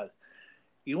God.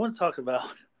 You want to talk about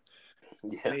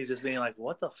me just being like,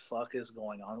 what the fuck is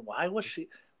going on? Why was she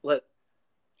 – look,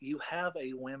 you have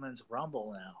a women's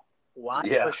Rumble now. Why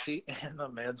was she in the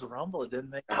men's Rumble? It didn't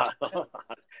make sense. I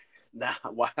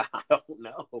don't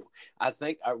know. I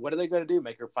think what are they going to do?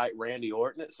 Make her fight Randy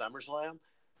Orton at SummerSlam?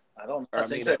 I don't. Or, I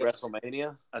mean, at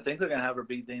WrestleMania. I think they're going to have her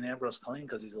beat Dean Ambrose clean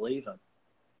because he's leaving.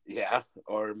 Yeah,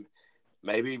 or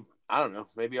maybe I don't know.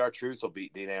 Maybe R-Truth will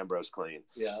beat Dean Ambrose clean.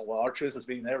 Yeah, well, R-Truth is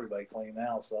beating everybody clean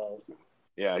now. So.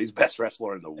 Yeah, he's best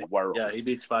wrestler in the world. Yeah, he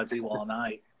beats 5 people all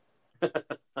night.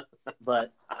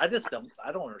 But I just don't.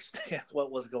 I don't understand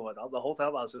what was going on. The whole time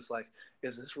I was just like,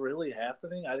 "Is this really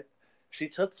happening?" She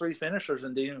took 3 finishers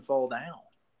and didn't even fall down.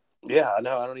 Yeah, I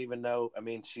know. I don't even know. I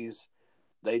mean,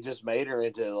 they just made her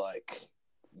into like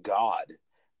God.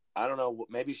 I don't know.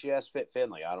 Maybe she asked Fit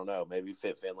Finlay. I don't know. Maybe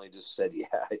Fit Finlay just said, "Yeah,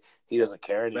 he doesn't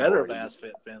care anymore." Better have asked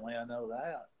Fit Finlay. I know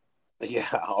that. Yeah,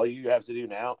 all you have to do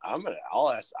now.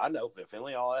 I'll ask. I know Fit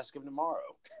Finlay. I'll ask him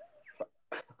tomorrow.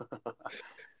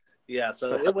 Yeah.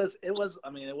 So it was. I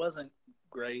mean, it wasn't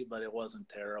great, but it wasn't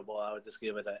terrible. I would just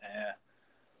give it a eh.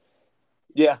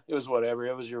 Yeah, it was whatever.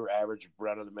 It was your average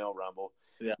run-of-the-mill Rumble.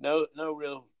 Yeah. No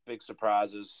real big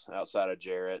surprises outside of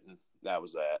Jarrett, and that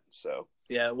was that. So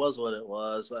yeah, it was what it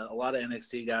was. A lot of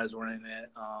NXT guys were in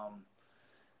it.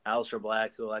 Aleister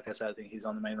Black, who, like I said, I think he's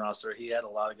on the main roster. He had a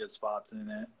lot of good spots in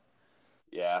it.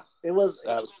 Yeah, it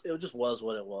just was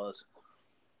what it was.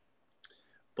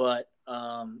 But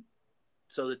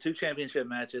so the 2 championship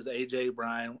matches, AJ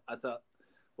Bryan, I thought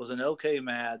was an okay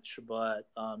match, but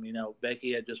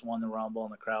Becky had just won the Rumble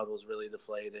and the crowd was really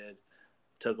deflated,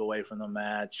 took away from the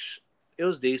match. It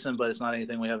was decent, but it's not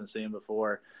anything we haven't seen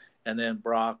before. And then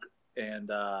Brock and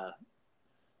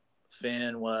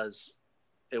Finn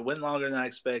it went longer than I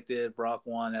expected. Brock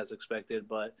won as expected,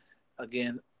 but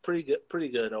again, pretty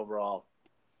good overall.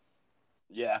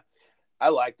 Yeah. I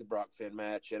like the Brock Finn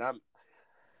match, and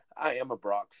I am a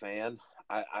Brock fan.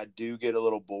 I do get a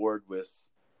little bored with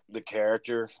the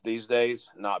character these days,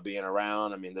 not being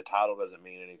around. I mean, the title doesn't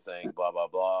mean anything, blah, blah,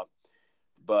 blah.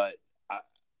 But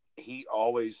he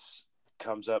always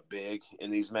comes up big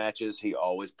in these matches. He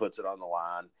always puts it on the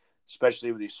line,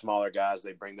 especially with these smaller guys.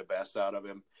 They bring the best out of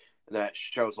him. And that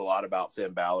shows a lot about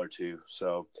Finn Balor, too.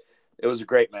 So it was a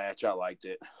great match. I liked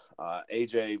it.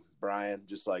 AJ, Bryan,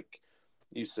 just like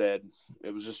you said,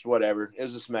 it was just whatever. It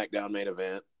was a SmackDown main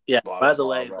event. Yeah. Blah, By blah, the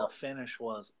blah, way, blah. the finish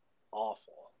was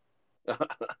awful.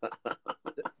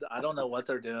 I don't know what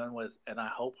they're doing with, and I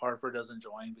hope Harper doesn't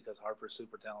join because Harper's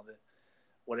super talented.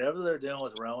 Whatever they're doing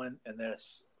with Rowan and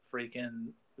this freaking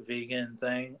vegan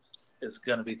thing is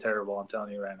going to be terrible. I'm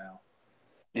telling you right now.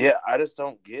 Yeah, I just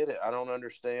don't get it. I don't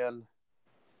understand.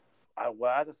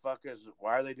 Why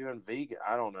are they doing vegan?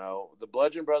 I don't know. The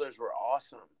Bludgeon Brothers were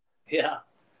awesome. Yeah.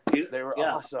 They were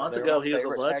awesome. A month They were ago, my he was a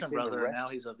favorite Bludgeon tag team in Brother, and now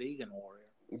wrestling. he's a vegan warrior.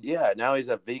 Yeah, now he's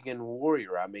a vegan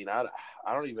warrior. I mean, I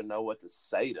don't even know what to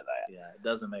say to that. Yeah, it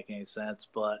doesn't make any sense.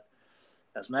 But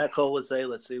as Matt Cole would say,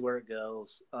 let's see where it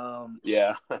goes.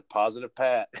 Yeah, positive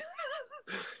Pat.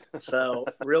 So,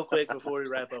 real quick before we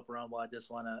wrap up Rumble,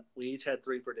 we each had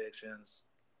 3 predictions.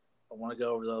 I want to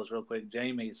go over those real quick.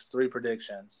 Jamie's 3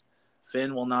 predictions.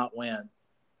 Finn will not win.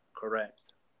 Correct.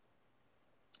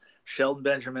 Shelton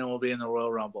Benjamin will be in the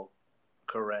Royal Rumble.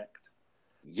 Correct.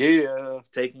 Yeah.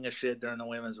 Taking a shit during the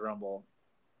Women's Rumble.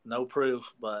 No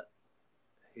proof, but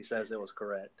he says it was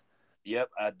correct. Yep,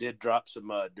 I did drop some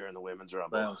mud during the Women's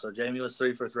Rumble. Boom. So Jamie was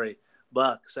 3 for 3.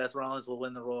 Buck, Seth Rollins will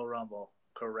win the Royal Rumble.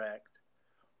 Correct.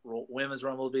 Women's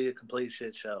Rumble will be a complete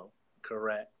shit show.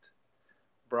 Correct.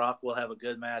 Brock will have a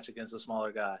good match against a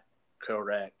smaller guy.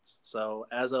 Correct. So,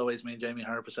 as always, me and Jamie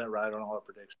 100% right on all our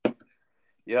predictions.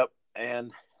 Yep,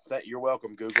 and you're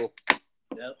welcome, Google.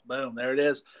 Yep, boom. There it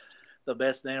is. The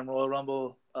best damn Royal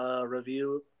Rumble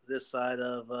review this side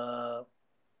of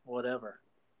whatever.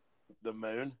 The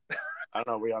moon? I don't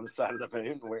know. Are we on the side of the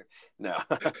moon? No.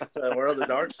 We're on the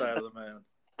dark side of the moon.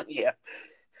 Yeah.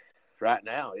 Right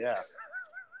now, yeah.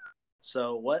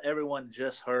 So what everyone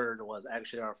just heard was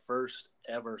actually our first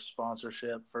ever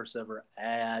sponsorship, first ever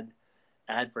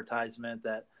advertisement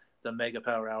that the Mega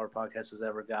Power Hour podcast has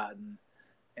ever gotten.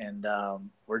 And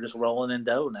we're just rolling in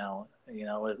dough now. You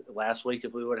know, last week,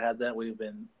 if we would have had that, we've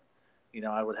been,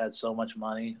 I would have had so much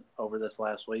money over this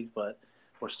last week. But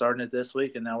we're starting it this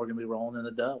week, and now we're going to be rolling in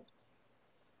the dough.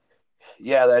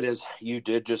 Yeah, that is. You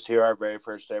did just hear our very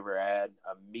first ever ad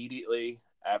immediately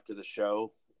after the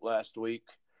show last week.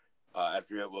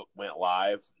 After it went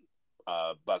live,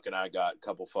 Buck and I got a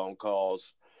couple phone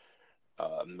calls.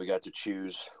 We got to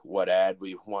choose what ad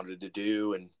we wanted to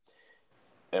do,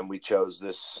 and we chose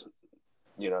this,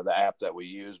 the app that we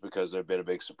use because they've been a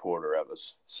big supporter of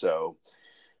us. So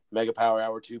Mega Power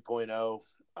Hour 2.0,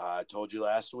 I told you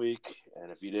last week, and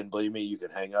if you didn't believe me, you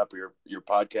can hang up your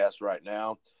podcast right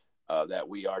now, that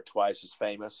we are twice as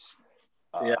famous.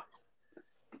 Yeah,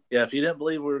 if you didn't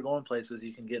believe we were going places,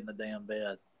 you can get in the damn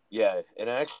bed. Yeah, and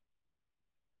actually,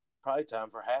 probably time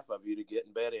for half of you to get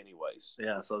in bed anyways.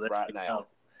 Yeah, so now.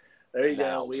 There you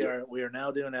go. We are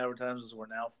now doing advertisements. We're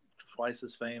now twice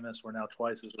as famous. We're now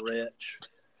twice as rich.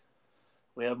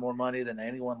 We have more money than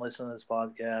anyone listening to this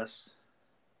podcast.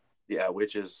 Yeah,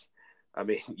 which is, I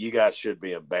mean, you guys should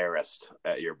be embarrassed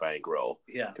at your bankroll.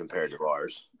 Yeah, compared to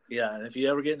ours. Yeah, and if you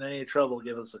ever get in any trouble,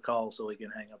 give us a call so we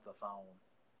can hang up the phone.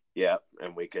 Yeah,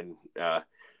 and we can,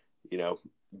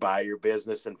 buy your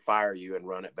business and fire you and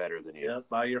run it better than you. Yep,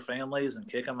 buy your families and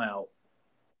kick them out.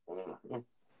 Mm-hmm.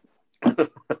 All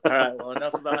right, well,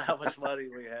 enough about how much money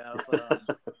we have.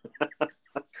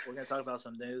 We're going to talk about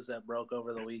some news that broke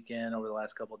over the weekend, over the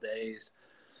last couple of days.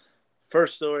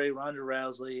 First story, Ronda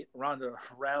Rousey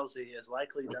is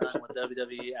likely done with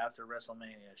WWE after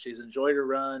WrestleMania. She's enjoyed her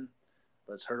run,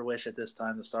 but it's her wish at this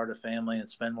time to start a family and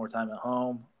spend more time at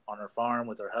home on her farm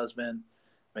with her husband,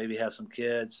 maybe have some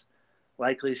kids.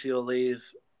 Likely she'll leave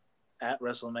at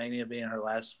WrestleMania being her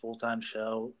last full-time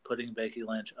show, putting Becky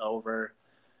Lynch over.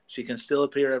 She can still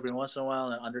appear every once in a while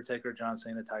in an Undertaker, John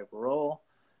Cena type role.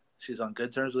 She's on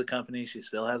good terms with the company. She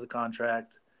still has a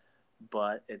contract,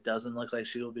 but it doesn't look like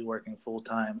she will be working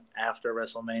full-time after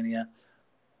WrestleMania.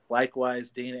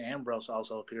 Likewise, Dean Ambrose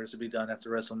also appears to be done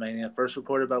after WrestleMania. First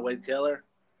reported by Wade Keller,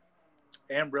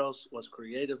 Ambrose was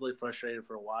creatively frustrated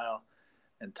for a while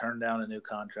and turned down a new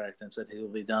contract and said he will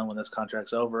be done when this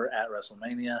contract's over at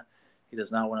WrestleMania. He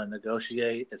does not want to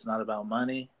negotiate. It's not about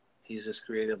money. He's just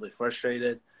creatively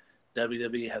frustrated.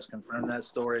 WWE has confirmed that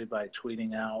story by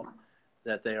tweeting out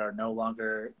that they are no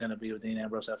longer going to be with Dean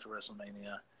Ambrose after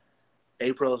WrestleMania.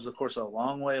 April is, of course, a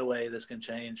long way away. This can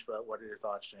change, but what are your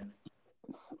thoughts,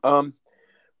 Jamie?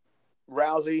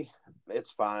 Rousey,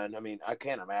 it's fine. I mean, I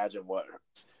can't imagine what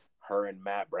her and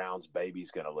Matt Brown's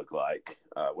baby's going to look like.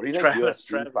 What do you think,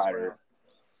 UFC fighter?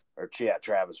 Brown.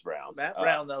 Travis Brown. Matt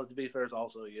Brown, though, to be fair, is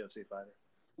also a UFC fighter.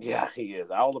 Yeah, he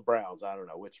is. All the Browns. I don't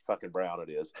know which fucking Brown it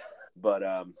is. But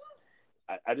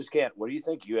I just can't. What do you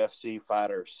think UFC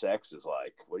fighter sex is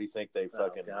like? What do you think they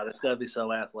fucking... Oh, God, it's got to be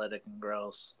so athletic and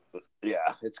gross.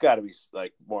 Yeah, it's got to be,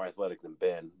 like, more athletic than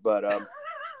Ben. But,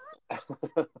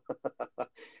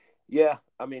 yeah,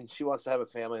 I mean, she wants to have a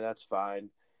family. That's fine.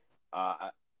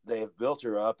 They have built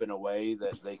her up in a way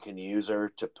that they can use her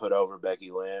to put over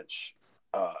Becky Lynch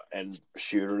and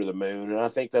shoot her to the moon. And I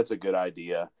think that's a good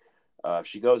idea. If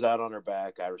she goes out on her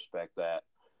back, I respect that.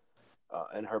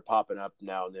 And her popping up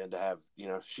now and then to have,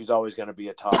 she's always going to be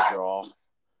a top draw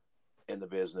in the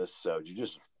business. So did you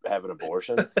just have an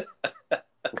abortion?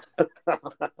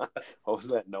 What was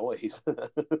that noise?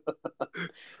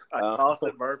 I coughed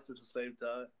and burped at the same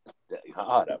time.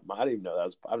 God, I didn't even know that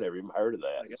was. I've never even heard of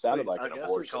that. It sounded like an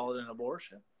abortion. We call it an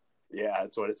abortion. Yeah,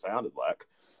 that's what it sounded like.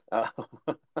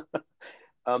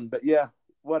 But yeah,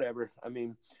 whatever. I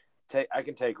mean, I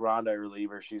can take Ronda or leave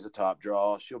her. She's a top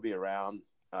draw. She'll be around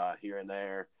here and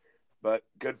there. But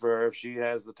good for her. If she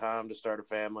has the time to start a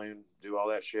family and do all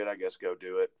that shit, I guess go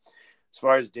do it. As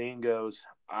far as Dean goes,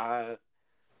 I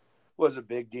was a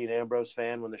big Dean Ambrose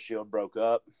fan when the Shield broke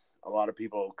up. A lot of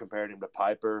people compared him to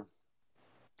Piper.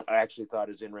 I actually thought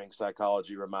his in-ring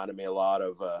psychology reminded me a lot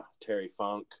of Terry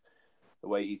Funk, the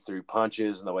way he threw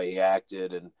punches and the way he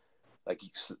acted. And, like,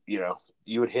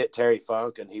 you would hit Terry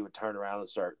Funk and he would turn around and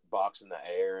start boxing the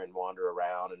air and wander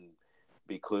around and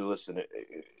be clueless. And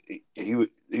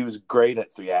he was great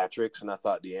at theatrics, and I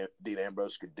thought Dean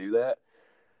Ambrose could do that.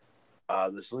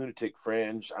 This lunatic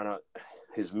fringe,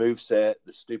 his moveset,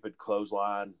 the stupid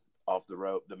clothesline off the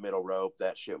rope, the middle rope,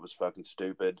 that shit was fucking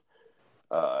stupid.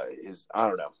 I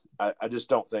don't know. I just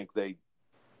don't think they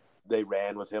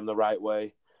ran with him the right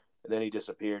way. And then he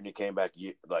disappeared and he came back,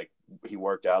 like, he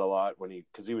worked out a lot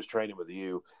because he was training with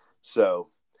you. So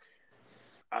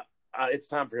it's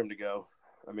time for him to go.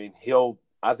 I mean,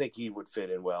 I think he would fit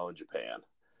in well in Japan.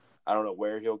 I don't know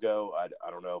where he'll go. I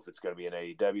don't know if it's going to be an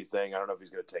AEW thing. I don't know if he's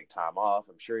going to take time off.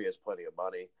 I'm sure he has plenty of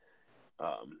money.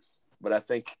 But I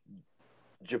think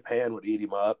Japan would eat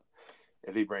him up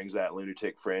if he brings that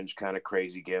lunatic fringe kind of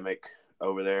crazy gimmick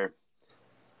over there.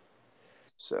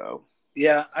 So,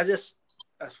 yeah,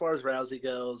 as far as Rousey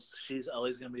goes, she's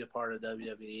always going to be a part of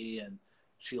WWE, and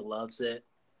she loves it,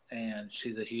 and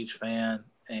she's a huge fan,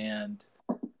 and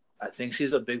I think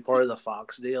she's a big part of the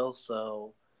Fox deal.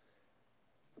 So,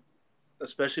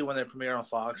 especially when they premiere on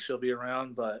Fox, she'll be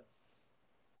around. But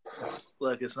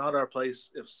look, it's not our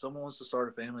place. If someone wants to start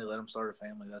a family, let them start a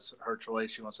family. That's her choice.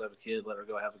 She wants to have a kid, let her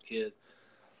go have a kid.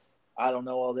 I don't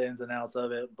know all the ins and outs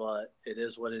of it, but it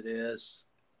is what it is.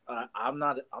 I'm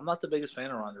not the biggest fan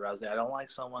of Ronda Rousey. I don't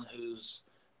like someone who's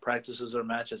practices her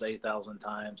matches 8,000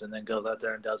 times and then goes out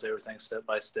there and does everything step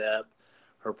by step.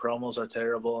 Her promos are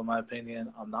terrible, in my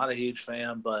opinion. I'm not a huge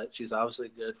fan, but she's obviously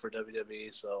good for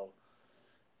WWE, so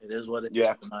it is what it is,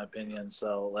 in my opinion.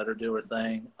 So let her do her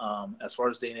thing. As far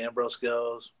as Dean Ambrose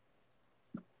goes,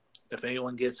 if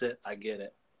anyone gets it, I get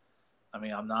it. I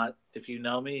mean, if you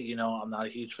know me, I'm not a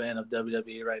huge fan of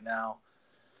WWE right now.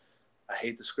 I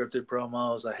hate the scripted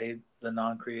promos. I hate the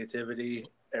non-creativity,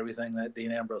 everything that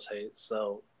Dean Ambrose hates.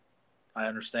 So I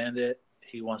understand it.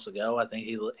 He wants to go. I think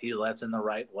he left in the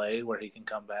right way where he can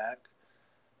come back.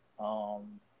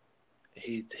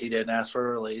 He didn't ask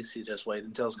for a release. He just waited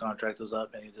until his contract was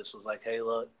up, and he just was like, hey,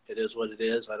 look, it is what it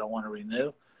is. I don't want to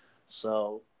renew.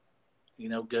 So,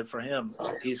 good for him.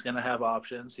 He's going to have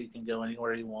options. He can go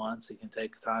anywhere he wants. He can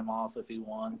take time off if he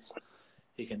wants.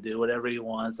 He can do whatever he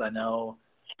wants. I know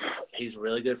he's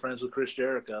really good friends with Chris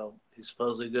Jericho. He's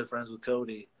supposedly good friends with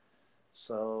Cody.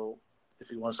 So if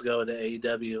he wants to go to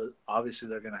AEW, obviously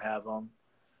they're going to have him.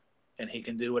 And he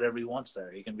can do whatever he wants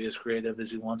there. He can be as creative as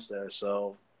he wants there.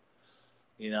 So,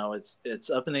 it's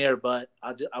up in the air. But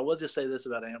I will just say this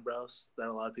about Ambrose that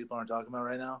a lot of people aren't talking about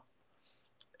right now.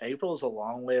 April is a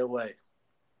long way away.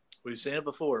 We've seen it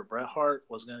before. Bret Hart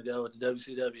was going to go to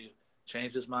WCW,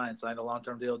 changed his mind, signed a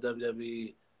long-term deal with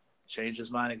WWE, changed his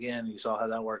mind again. You saw how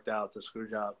that worked out, the screw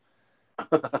job.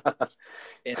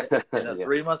 In a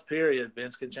 3-month period,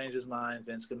 Vince can change his mind.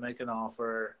 Vince can make an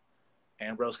offer.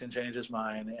 Ambrose can change his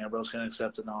mind. Ambrose can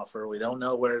accept an offer. We don't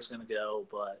know where it's going to go,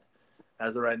 but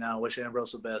as of right now, I wish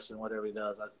Ambrose the best in whatever he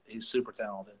does. He's super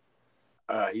talented.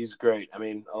 He's great. I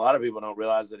mean, a lot of people don't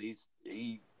realize that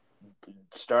he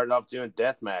started off doing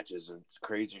death matches and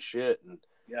crazy shit, and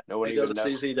Yeah, No one they go even to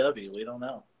knows. CZW. We don't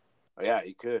know. Yeah,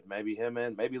 he could. Maybe him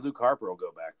and maybe Luke Harper will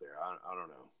go back there. I don't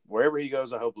know. Wherever he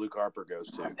goes, I hope Luke Harper goes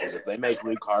too. Because if they make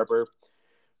Luke Harper's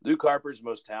the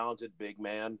most talented big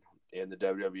man in the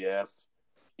WWF,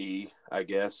 I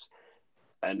guess.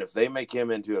 And if they make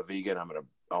him into a vegan,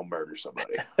 I'll murder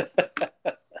somebody.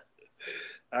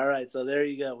 All right, so there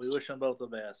you go. We wish them both the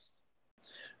best.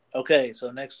 Okay,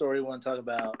 so next story we want to talk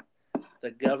about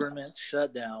the government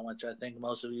shutdown, which I think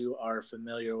most of you are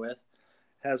familiar with,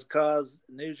 has caused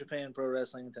New Japan Pro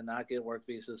Wrestling to not get work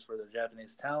visas for their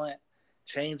Japanese talent,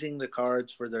 changing the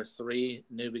cards for their 3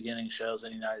 New Beginning shows in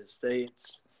the United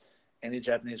States. Any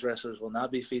Japanese wrestlers will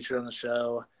not be featured on the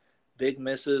show. Big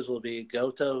misses will be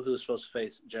Goto, who's supposed to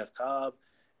face Jeff Cobb,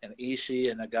 and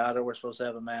Ishii and Nagata were supposed to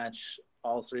have a match.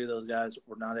 All 3 of those guys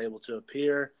were not able to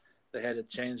appear. They had to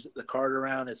change the card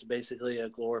around. It's basically a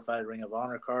glorified Ring of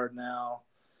Honor card now.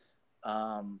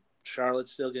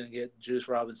 Charlotte's still going to get Juice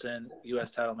Robinson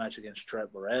U.S. title match against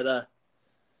Trent Beretta.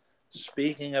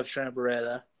 Speaking of Trent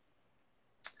Beretta,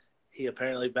 he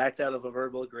apparently backed out of a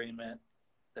verbal agreement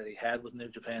that he had with New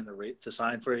Japan to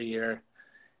sign for a year,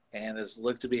 and is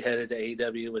looked to be headed to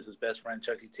AEW with his best friend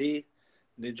Chucky T.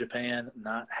 New Japan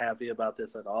not happy about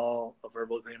this at all. A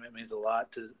verbal agreement means a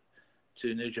lot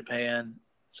to New Japan,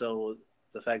 so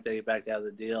the fact that he backed out of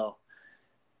the deal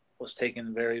was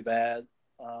taken very bad.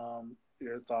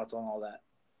 Your thoughts on all that?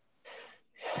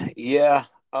 Yeah,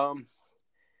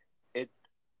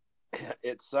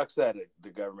 it sucks that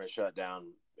the government shutdown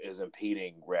is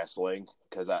impeding wrestling,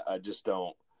 because I just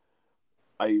don't.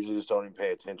 I usually just don't even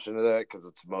pay attention to that because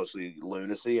it's mostly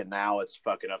lunacy, and now it's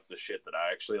fucking up the shit that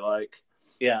I actually like.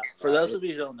 Yeah, for those of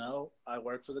you who don't know, I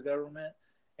work for the government,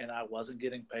 and I wasn't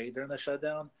getting paid during the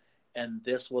shutdown, and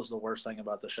this was the worst thing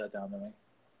about the shutdown to me.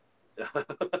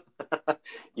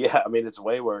 Yeah, I mean, it's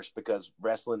way worse because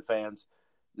wrestling fans,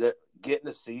 that getting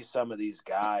to see some of these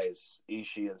guys,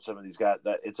 Ishii and some of these guys,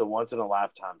 that it's a once in a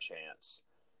lifetime chance.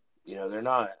 You know, they're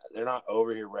not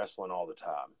over here wrestling all the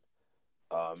time.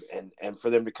 And for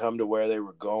them to come to where they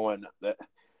were going, that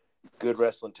good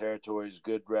wrestling territories,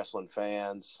 good wrestling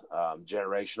fans,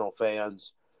 generational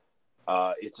fans.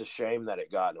 It's a shame that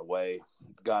it got in the way,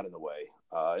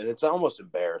 and it's almost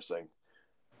embarrassing.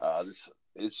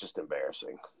 It's just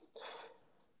embarrassing.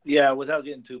 Yeah, without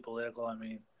getting too political, I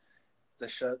mean,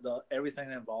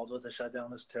 everything involved with the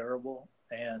shutdown is terrible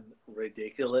and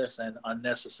ridiculous and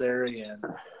unnecessary and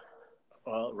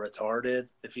retarded,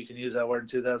 if you can use that word in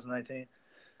 2019.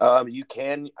 You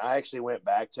can. I actually went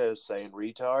back to saying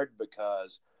retard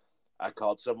because I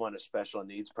called someone a special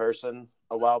needs person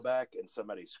a while back, and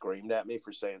somebody screamed at me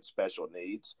for saying special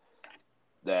needs.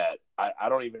 That I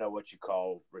don't even know what you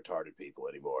call retarded people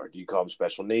anymore. Do you call them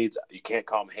special needs? You can't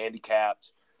call them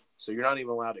handicapped. So you're not even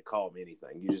allowed to call them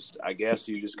anything. I guess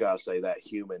you just got to say that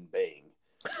human being.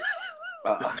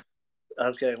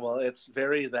 Okay, well, it's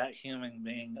very that human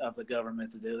being of the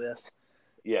government to do this.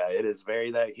 Yeah, it is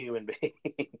very that human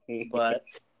being. But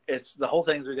the whole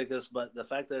thing's ridiculous. But the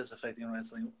fact that it's affecting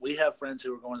wrestling, we have friends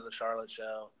who are going to the Charlotte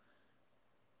show.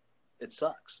 It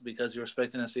sucks because you're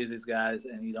expecting to see these guys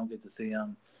and you don't get to see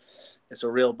them. It's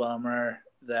a real bummer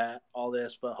that all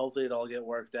this, but hopefully it all get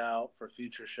worked out for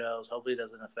future shows. Hopefully it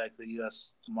doesn't affect the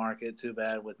U.S. market too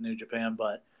bad with New Japan.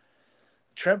 But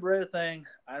Trent Beretta thing,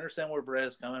 I understand where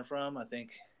Beretta's coming from. I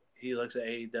think he looks at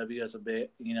AEW as a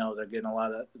bit, they're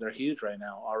getting they're huge right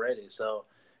now already. So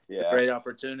yeah, great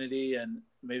opportunity. And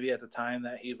maybe at the time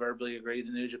that he verbally agreed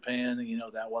to New Japan,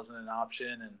 that wasn't an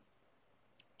option, and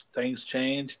things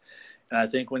change. And I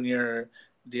think when you're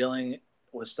dealing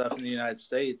with stuff in the United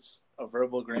States, a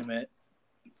verbal agreement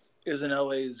isn't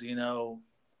always,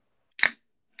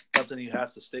 something you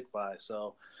have to stick by.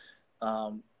 So,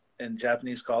 in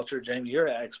Japanese culture, Jamie, you're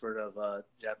an expert of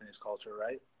Japanese culture,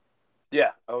 right?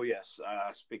 Yeah. Oh, yes.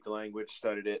 I speak the language,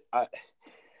 studied it.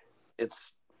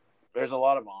 There's a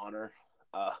lot of honor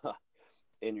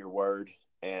in your word,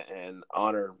 and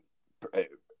honor.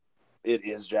 It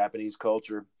is Japanese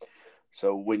culture.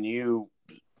 So when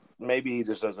maybe he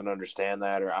just doesn't understand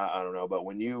that, or I don't know, but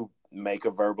when you make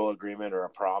a verbal agreement or a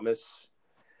promise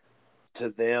to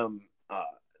them,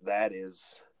 that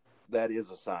is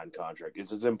a signed contract.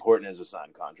 It's as important as a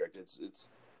signed contract. It's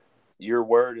your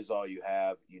word is all you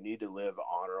have. You need to live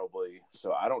honorably.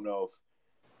 So I don't know if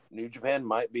New Japan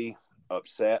might be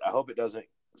upset. I hope it doesn't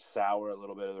sour a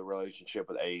little bit of the relationship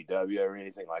with AEW or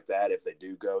anything like that if they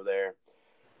do go there.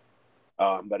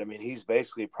 But I mean, he's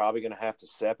basically probably going to have to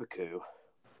seppuku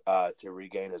to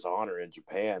regain his honor in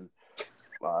Japan.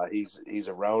 He's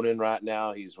a Ronin right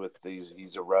now. He's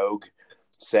a rogue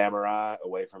samurai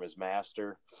away from his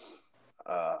master.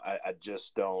 I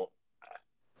just don't.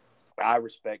 I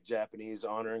respect Japanese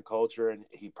honor and culture, and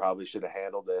he probably should have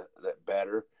handled that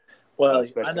better. Well, I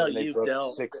Especially know when they you've booked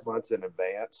dealt 6 months in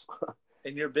advance.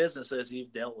 in your businesses.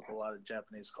 You've dealt with a lot of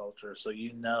Japanese culture, so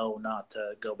you know not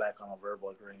to go back on a verbal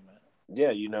agreement.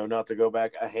 Yeah, not to go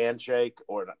back. A handshake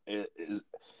is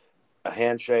a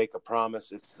handshake, a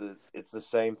promise. It's the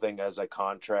same thing as a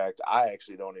contract. I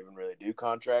actually don't even really do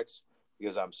contracts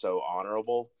because I'm so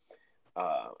honorable.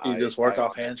 You just work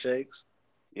off handshakes.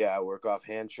 Yeah, I work off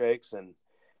handshakes, and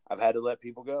I've had to let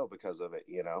people go because of it.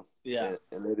 Yeah,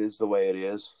 and it is the way it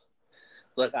is.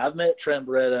 Look, I've met Trent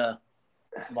Beretta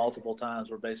multiple times.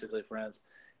 We're basically friends.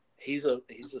 He's a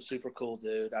super cool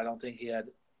dude. I don't think he had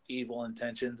evil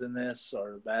intentions in this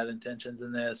or bad intentions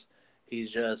in this.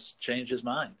 He's just changed his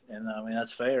mind, and I mean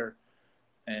that's fair.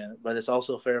 But it's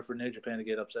also fair for New Japan to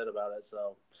get upset about it.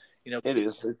 So, it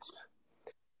is.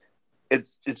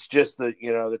 It's just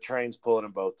the train's pulling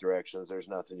in both directions. There's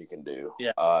nothing you can do.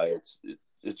 Yeah.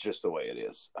 It's just the way it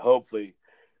is. Hopefully,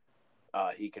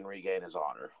 he can regain his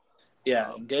honor.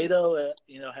 Yeah, and Gato,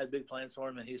 had big plans for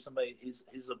him, and he's a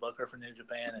booker for New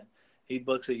Japan, and he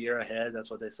books a year ahead.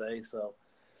 That's what they say. So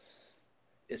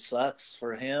it sucks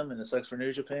for him, and it sucks for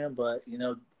New Japan. But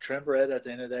Trent Beretta at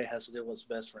the end of the day has to do what's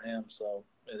best for him. So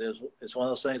it's one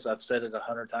of those things. I've said it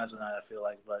 100 times a night. I feel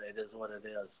like, but it is what it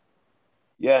is.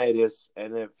 Yeah, it is.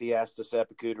 And if he has to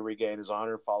seppuku to regain his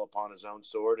honor, fall upon his own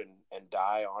sword, and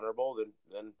die honorable,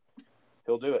 then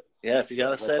he'll do it. Yeah, if you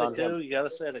got to set a coup, you got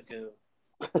to set a coup.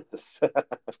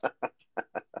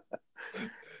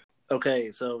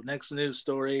 Okay, so next news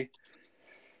story.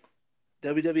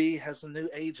 WWE has some new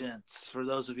agents. For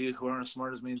those of you who aren't as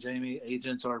smart as me and Jamie,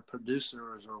 agents are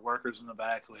producers or workers in the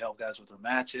back who help guys with their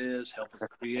matches, help with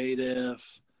creative,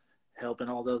 help in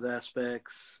all those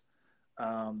aspects.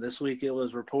 This week it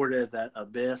was reported that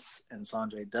Abyss and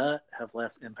Sanjay Dutt have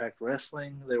left Impact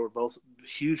Wrestling. They were both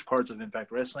huge parts of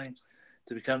Impact Wrestling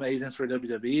to become agents for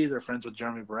WWE. They're friends with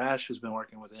Jeremy Borash, who's been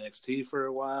working with NXT for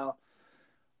a while.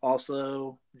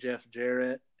 Also, Jeff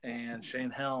Jarrett and Shane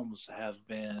Helms have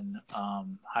been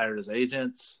hired as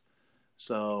agents.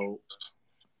 So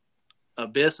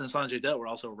Abyss and Sanjay Dutt were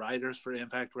also writers for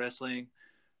Impact Wrestling.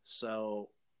 So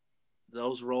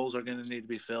those roles are going to need to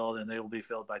be filled, and they will be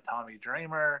filled by Tommy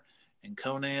Dreamer and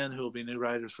Conan, who will be new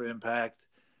writers for Impact.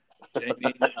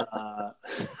 Jamie,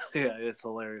 yeah, it's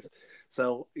hilarious.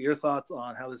 So your thoughts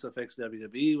on how this affects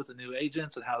WWE with the new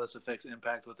agents and how this affects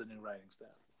Impact with the new writing staff?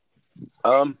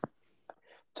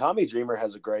 Tommy Dreamer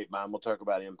has a great mind. We'll talk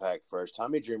about Impact first.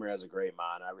 Tommy Dreamer has a great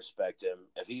mind. I respect him.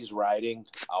 If he's writing,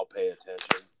 I'll pay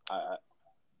attention.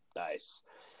 Nice.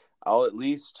 I'll at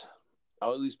least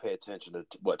pay attention to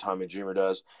what Tommy Dreamer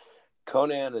does.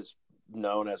 Conan is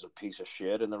known as a piece of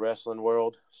shit in the wrestling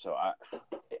world, so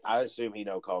I assume he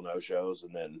no-call no-shows,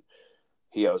 and then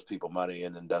he owes people money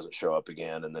and then doesn't show up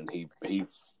again, and then he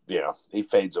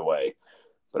fades away.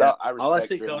 But yeah, I respect all I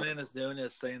see Dreamer. Conan is doing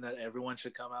is saying that everyone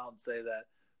should come out and say that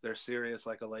they're serious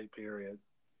like a late period.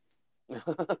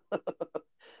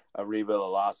 Arriba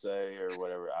Lasse or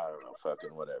whatever. I don't know,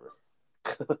 fucking whatever.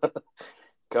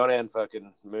 Conan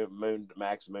fucking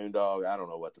Max Moondog. I don't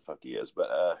know what the fuck he is,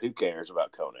 but who cares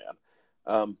about Conan?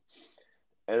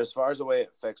 And as far as the way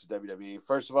it affects WWE,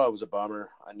 first of all, it was a bummer.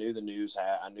 I knew the news.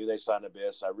 I knew they signed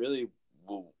Abyss. I really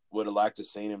would have liked to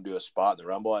seen him do a spot in the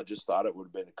Rumble. I just thought it would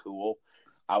have been cool.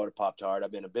 I would have popped hard.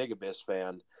 I've been a big Abyss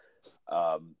fan.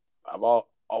 I've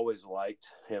always liked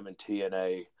him in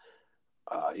TNA.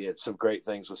 He had some great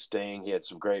things with Sting. He had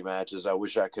some great matches. I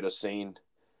wish I could have seen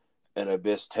an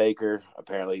Abyss Taker.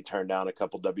 Apparently, he turned down a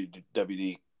couple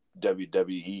WWE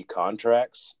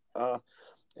contracts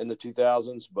in the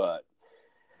 2000s, but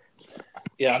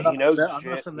yeah, I'm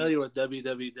not familiar with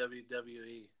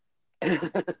WWE.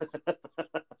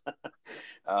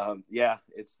 Yeah,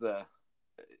 it's the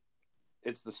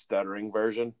stuttering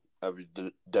version of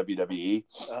WWE.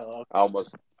 Oh, okay.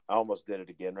 I almost did it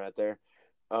again right there.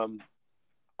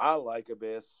 I like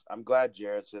Abyss. I'm glad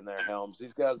Jarrett's in there. Helms.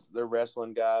 These guys, they're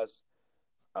wrestling guys.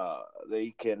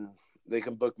 They can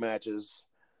book matches.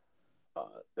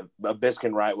 Abyss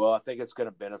can write well. I think it's going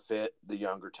to benefit the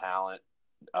younger talent.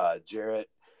 Jarrett,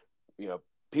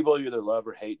 people either love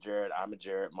or hate Jarrett. I'm a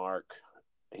Jarrett mark.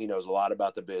 He knows a lot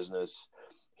about the business.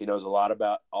 He knows a lot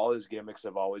about all his gimmicks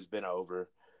have always been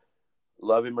over.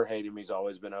 Love him or hate him, he's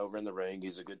always been over in the ring.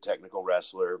 He's a good technical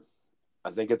wrestler. I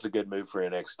think it's a good move for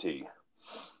NXT.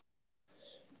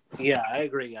 Yeah, I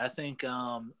agree. I think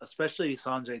especially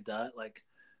Sanjay Dutt, like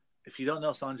if you don't know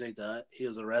Sanjay Dutt, he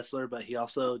was a wrestler, but he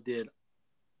also did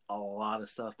a lot of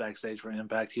stuff backstage for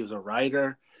Impact. He was a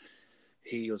writer.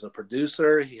 He was a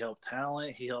producer. He helped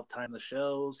talent. He helped time the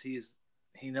shows. He's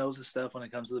he knows his stuff when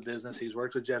it comes to the business. He's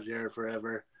worked with Jeff Jarrett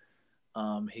forever.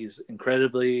 He's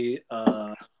incredibly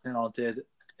talented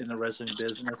in the wrestling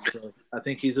business. So I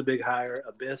think he's a big hire.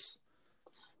 Abyss,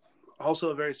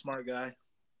 also a very smart guy.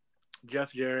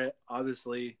 Jeff Jarrett,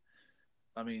 obviously,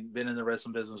 I mean, been in the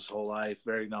wrestling business his whole life,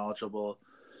 very knowledgeable.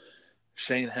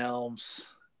 Shane Helms,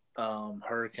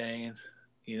 Hurricane,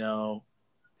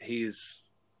 he's,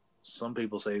 some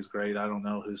people say he's great. I don't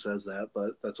know who says that,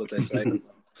 but that's what they say.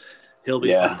 He'll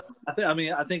be fine.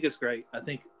 I think it's great. I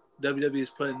think WWE is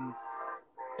putting,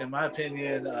 in my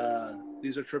opinion,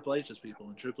 these are Triple H's people,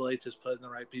 and Triple H is putting the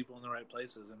right people in the right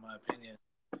places, in my opinion.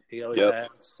 He always has.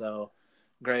 So,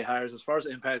 great hires. As far as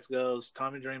Impact goes,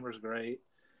 Tommy Dreamer's great.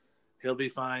 He'll be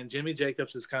fine. Jimmy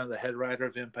Jacobs is kind of the head writer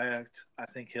of Impact. I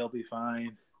think he'll be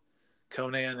fine.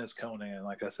 Conan is Conan.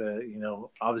 Like I said,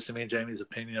 obviously me and Jamie's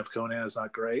opinion of Conan is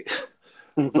not great.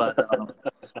 But,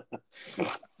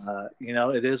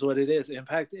 it is what it is.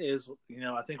 Impact is,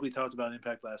 I think we talked about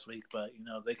Impact last week, but,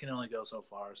 they can only go so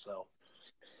far. So,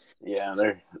 yeah,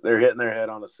 they're hitting their head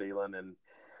on the ceiling, and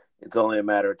it's only a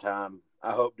matter of time.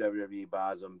 I hope WWE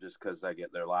buys them just because I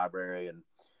get their library, and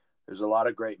there's a lot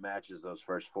of great matches those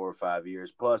first 4 or 5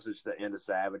 years. Plus, it's the end of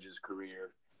Savage's career.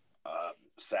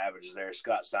 Savage is there.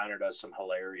 Scott Steiner does some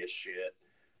hilarious shit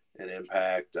in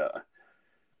Impact.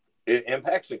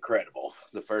 Impact's incredible.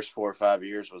 The first 4 or 5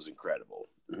 years was incredible.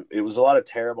 It was a lot of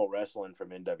terrible wrestling from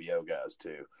NWO guys,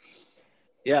 too.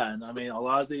 Yeah, and I mean, a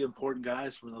lot of the important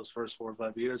guys from those first 4 or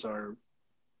 5 years are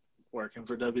working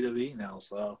for WWE now.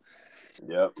 So,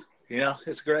 yep.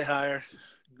 It's a great hire.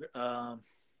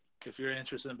 If you're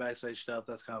interested in backstage stuff,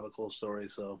 that's kind of a cool story.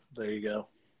 So there you go.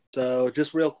 So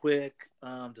just real quick,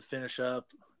 to finish up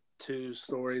 2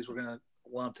 stories we're going to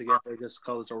lump together, just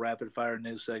call this a rapid fire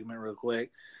news segment real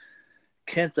quick.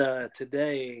 Kenta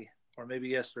today, or maybe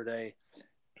yesterday,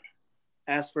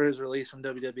 asked for his release from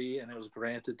WWE, and it was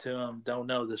granted to him. Don't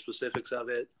know the specifics of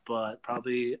it, but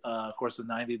probably, of course, the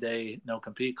 90-day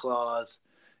no-compete clause,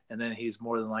 and then he's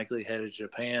more than likely headed to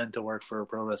Japan to work for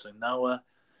Pro Wrestling Noah.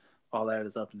 All that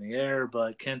is up in the air,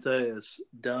 but Kenta is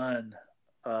done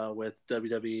with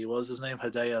WWE. What was his name?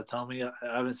 Hideo Itami.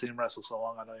 I haven't seen him wrestle so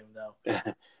long, I don't even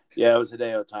know. Yeah, it was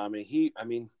Hideo Itami. He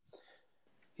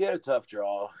had a tough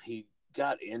draw. He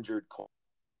got injured.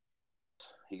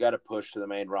 He got a push to the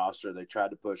main roster. They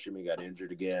tried to push him. He got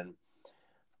injured again.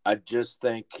 I just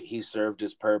think he served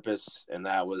his purpose, and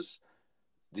that was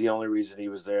the only reason he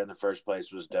was there in the first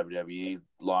place was WWE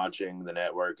launching the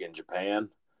network in Japan,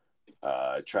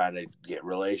 trying to get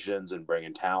relations and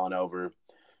bringing talent over.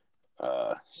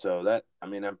 So that,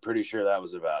 I'm pretty sure that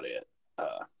was about it.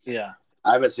 Yeah.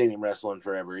 I haven't seen him wrestling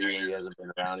forever either. He hasn't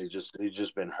been around. He's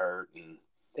just been hurt. And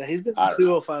yeah, he's been on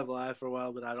 205 Live for a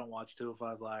while, but I don't watch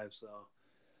 205 Live, so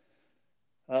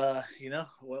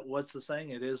what's the saying?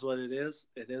 It is what it is.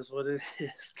 It is what it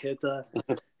is. Kenta,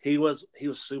 he was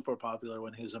super popular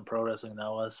when he was in Pro Wrestling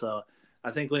Noah, so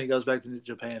I think when he goes back to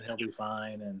Japan, he'll be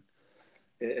fine, and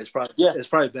it's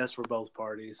probably best for both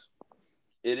parties.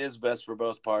 It is best for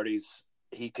both parties.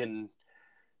 He can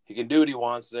do what he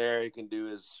wants there. He can do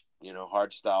his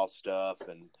hard style stuff,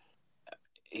 and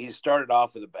he started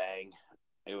off with a bang.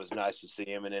 It was nice to see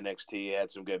him in NXT. He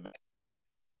had some good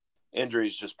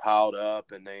injuries just piled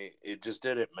up, and it just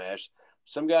didn't mesh.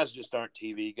 Some guys just aren't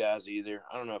TV guys either.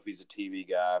 I don't know if he's a TV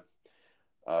guy.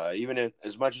 Even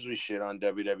as much as we shit on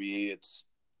WWE, it's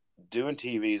doing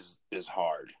TV is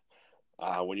hard.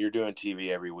 When you're doing TV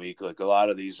every week, like a lot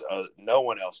of these, no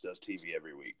one else does TV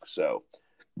every week. So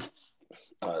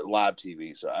live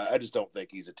TV. So I just don't think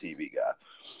he's a TV guy.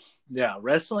 Yeah,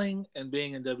 wrestling and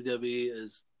being in WWE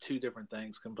is 2 different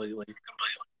things completely.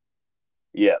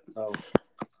 Yeah. So,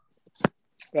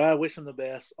 I wish him the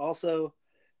best. Also,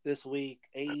 this week,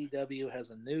 AEW has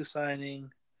a new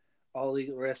signing. All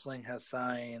Elite Wrestling has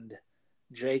signed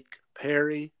Jake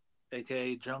Perry,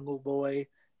 a.k.a. Jungle Boy.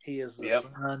 He is the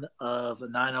son of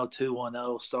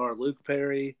 90210 star Luke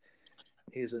Perry.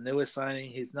 He's the newest signing.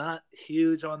 He's not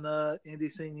huge on the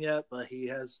indie scene yet, but he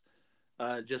has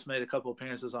just made a couple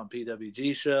appearances on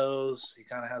PWG shows. He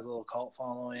kind of has a little cult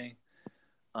following.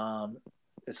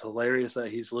 It's hilarious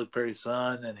that he's Luke Perry's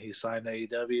son and he signed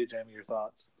AEW. Jamie, your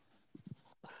thoughts?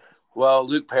 Well,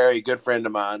 Luke Perry, good friend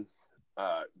of mine,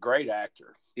 great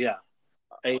actor. Yeah.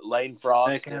 Lane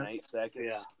Frost in 8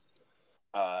 Seconds.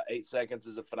 Yeah. 8 Seconds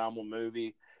is a phenomenal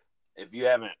movie. If you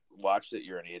haven't watched it,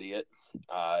 you're an idiot.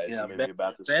 It's a movie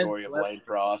about the story of Lane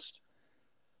Frost.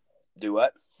 Do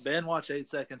what? Ben watched 8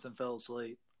 Seconds and fell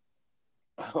asleep.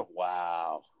 Oh,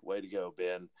 wow. Way to go,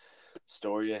 Ben.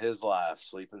 Story of his life,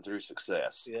 sleeping through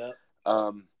success. Yeah.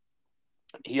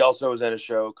 He also was in a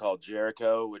show called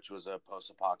Jericho, which was a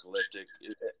post-apocalyptic.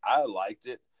 I liked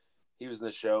it. He was in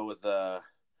the show with I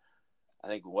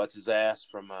think what's his ass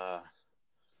from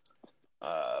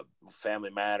Family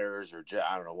Matters, or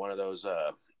I don't know, one of those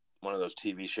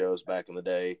TV shows back in the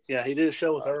day. Yeah, he did a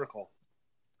show with Urkel.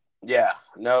 Yeah,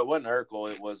 no, it wasn't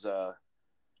Urkel. It was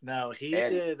no, he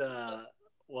Eddie. Did.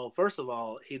 Well, first of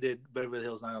all, he did Beverly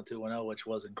Hills 90210, which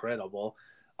was incredible.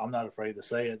 I'm not afraid to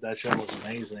say it. That show was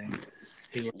amazing.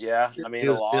 I mean,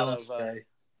 a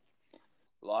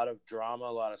lot of drama,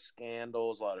 a lot of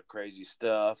scandals, a lot of crazy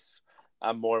stuff.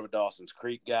 I'm more of a Dawson's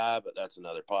Creek guy, but that's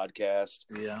another podcast.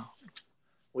 Yeah,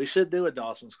 we should do a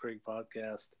Dawson's Creek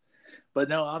podcast. But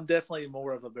no, I'm definitely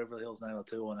more of a Beverly Hills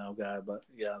 90210 guy. But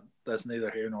yeah, that's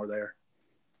neither here nor there.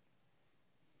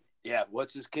 Yeah,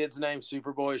 what's his kid's name?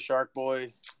 Superboy, Shark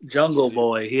Boy, Jungle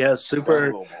Boy. He has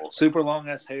super long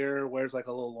ass hair. Wears like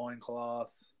a little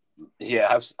loincloth.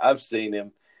 Yeah, I've seen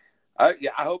him. I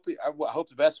hope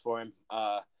the best for him.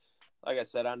 Like I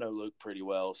said, I know Luke pretty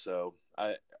well, so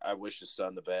I wish his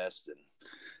son the best.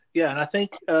 And I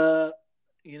think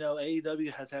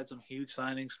AEW has had some huge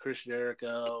signings. Chris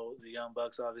Jericho, the Young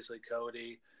Bucks, obviously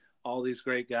Cody, all these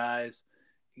great guys.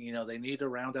 They need to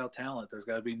round out talent. There's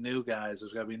got to be new guys.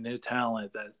 There's got to be new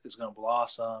talent that is going to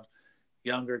blossom.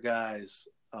 Younger guys,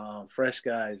 fresh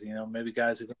guys. Maybe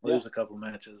guys who can lose a couple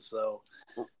matches. So,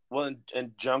 well,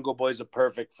 and Jungle Boy's a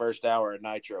perfect first hour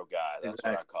Nitro guy. That's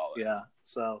exactly what I call it. Yeah.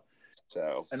 So,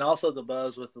 and also the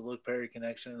buzz with the Luke Perry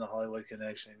connection and the Hollywood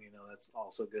connection. That's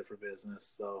also good for business.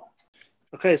 So,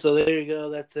 okay, so there you go.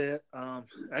 That's it.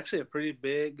 Actually, a pretty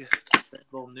big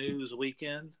news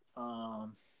weekend.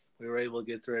 We were able to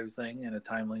get through everything in a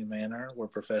timely manner. We're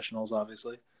professionals,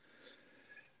 obviously.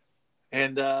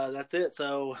 And that's it.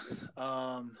 So,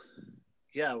 Roadkill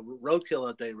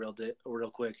update real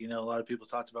quick. A lot of people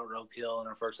talked about Roadkill in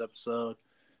our first episode.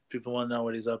 People want to know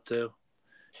what he's up to.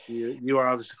 You are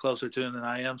obviously closer to him than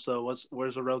I am. So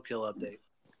where's the Roadkill update?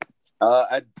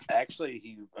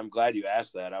 I'm glad you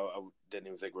asked that. I didn't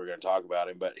even think we were going to talk about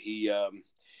him, but he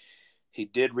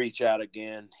did reach out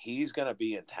again. He's going to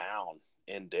be in town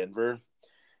in Denver,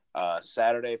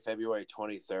 Saturday, February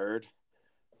 23rd.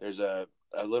 There's a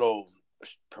little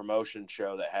promotion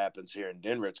show that happens here in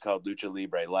Denver. It's called Lucha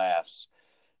Libre Laughs,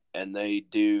 and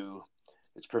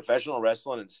it's professional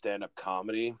wrestling and stand-up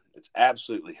comedy. It's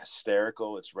absolutely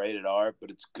hysterical. It's rated R, but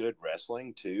it's good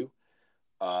wrestling too.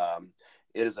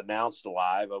 It is announced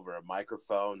live over a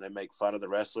microphone. They make fun of the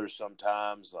wrestlers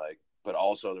sometimes, but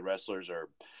also the wrestlers are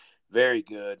very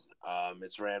good.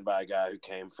 It's ran by a guy who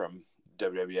came from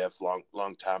WWF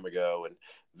long time ago, and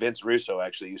Vince Russo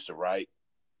actually used to write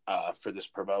for this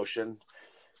promotion,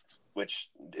 which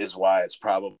is why it's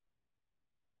probably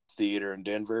theater in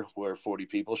Denver where 40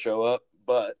 people show up.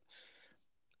 But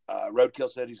Roadkill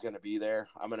said he's going to be there.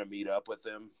 I'm going to meet up with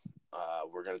him.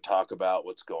 We're going to talk about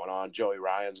what's going on. Joey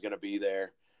Ryan's going to be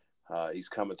there. He's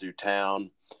coming through town.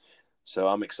 So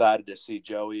I'm excited to see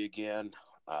Joey again.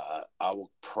 I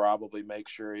will probably make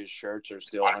sure his shirts are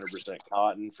still 100%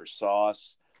 cotton for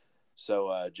Sauce.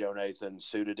 So Joe Nathan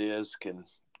Suited can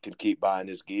keep buying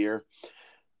his gear.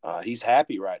 He's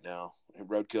happy right now.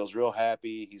 Roadkill's real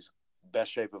happy. He's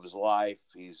best shape of his life.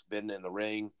 He's been in the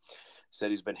ring. Said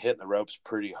he's been hitting the ropes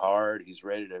pretty hard. He's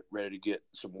ready to get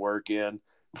some work in.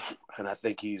 And I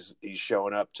think he's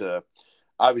showing up to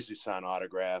obviously sign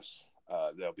autographs.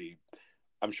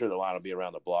 I'm sure the line will be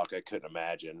around the block. I couldn't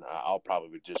imagine. I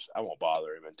won't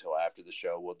bother him until after the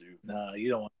show. We'll do. No, you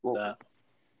don't want that.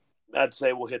 I'd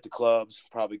say we'll hit the clubs,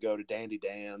 probably go to Dandy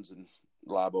Dan's and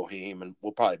La Boheme, and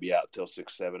we'll probably be out till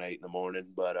 6, 7, 8 in the morning.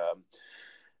 But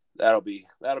that'll be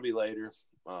later.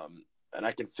 And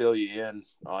I can fill you in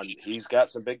on. He's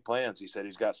got some big plans. He said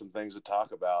he's got some things to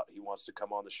talk about. He wants to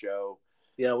come on the show.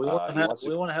 Yeah, we want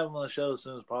to have him on the show as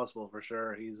soon as possible for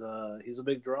sure. He's a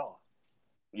big draw.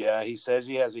 Yeah, he says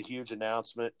he has a huge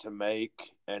announcement to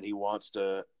make, and he wants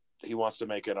to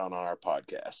make it on our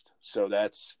podcast. So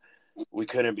we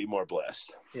couldn't be more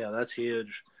blessed. Yeah, that's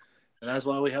huge, and that's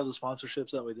why we have the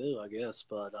sponsorships that we do, I guess.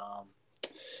 But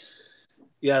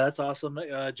yeah, that's awesome.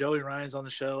 Joey Ryan's on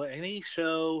the show. Any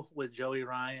show with Joey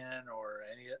Ryan or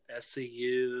any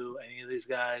SCU, any of these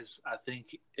guys, I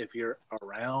think if you're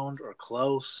around or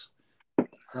close,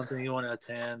 something you want to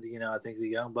attend, I think the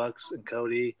Young Bucks and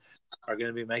Cody are going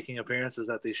to be making appearances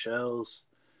at these shows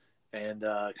and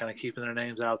kind of keeping their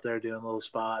names out there, doing little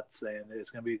spots, and it's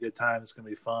going to be a good time. It's going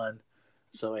to be fun.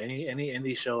 So any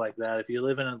indie show like that, if you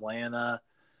live in Atlanta,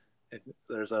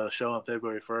 there's a show on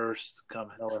February 1st,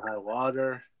 come hell or high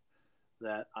water,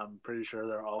 that I'm pretty sure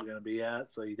they're all going to be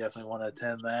at. So you definitely want to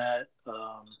attend that.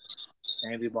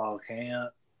 Andy Ball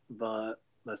can't, but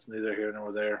that's neither here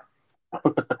nor there.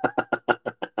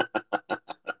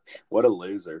 What a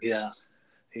loser. Yeah,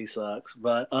 he sucks.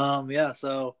 But yeah,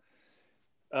 so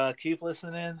keep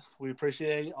listening. We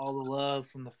appreciate all the love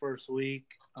from the first week.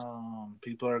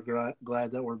 People are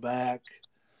glad that we're back.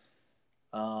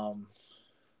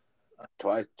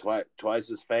 Twice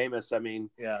as famous. I mean,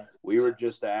 yeah, we were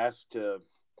just asked to,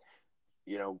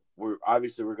 we're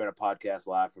going to podcast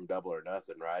live from Double or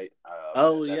Nothing, right?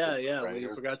 Yeah. We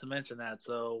forgot to mention that.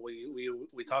 So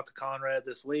we talked to Conrad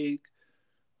this week.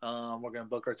 We're going to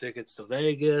book our tickets to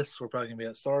Vegas. We're probably going to be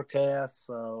at Starcast.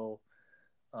 So,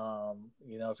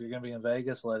 if you're going to be in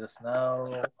Vegas, let us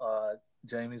know.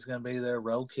 Jamie's going to be there.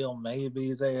 Roadkill may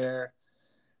be there.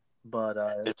 But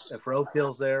if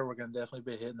Roadkill's there, we're going to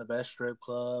definitely be hitting the best strip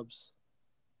clubs.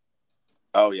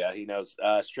 Oh, yeah, he knows.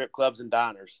 Strip clubs and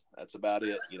diners. That's about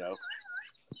it,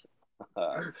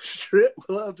 Strip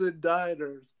clubs and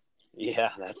diners. Yeah,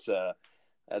 that's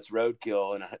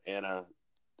Roadkill and a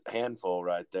handful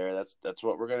right there. That's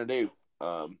what we're going to do.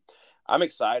 I'm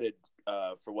excited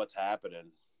for what's happening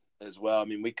as well. I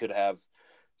mean, we could have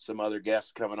some other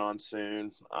guests coming on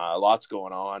soon. Lots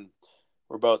going on.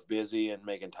 We're both busy and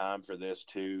making time for this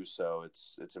too, so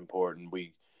it's important.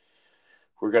 We're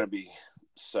going to be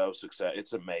so successful.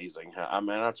 It's amazing. I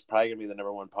mean, that's probably going to be the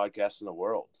number one podcast in the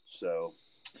world. So,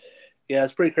 yeah,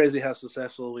 it's pretty crazy how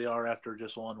successful we are after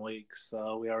just 1 week.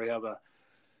 So we already have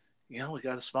we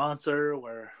got a sponsor.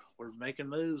 We're making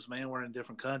moves, man. We're in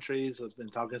different countries. I've been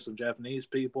talking to some Japanese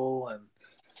people, and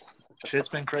shit's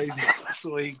been crazy this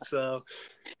week. So,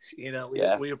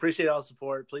 we appreciate all the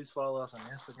support. Please follow us on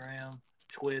Instagram,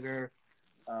 Twitter.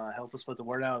 Help us put the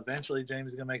word out. Eventually, James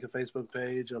is going to make a Facebook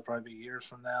page. It'll probably be years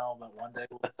from now, but one day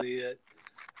we'll see it.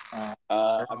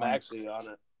 I'm actually on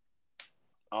it.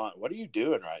 What are you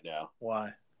doing right now?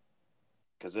 Why?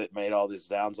 Because it made all this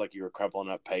sounds like you were crumpling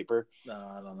up paper. No,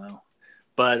 I don't know.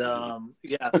 But,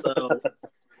 so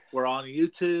we're on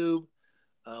YouTube.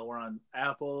 We're on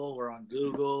Apple. We're on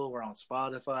Google. We're on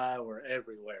Spotify. We're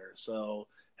everywhere. So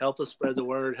help us spread the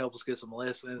word. Help us get some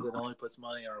listens. It only puts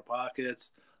money in our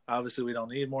pockets. Obviously, we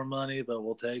don't need more money, but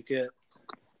we'll take it.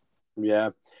 Yeah.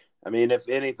 I mean, if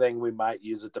anything, we might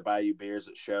use it to buy you beers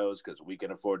at shows because we can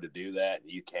afford to do that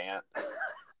and you can't.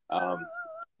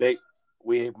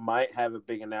 We might have a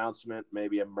big announcement,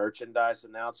 maybe a merchandise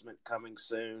announcement coming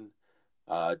soon.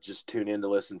 Just tune in to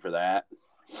listen for that.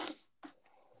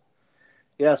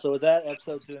 Yeah, so with that,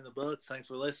 episode 2 in the books. Thanks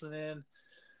for listening.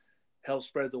 Help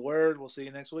spread the word. We'll see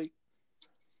you next week.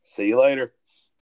 See you later.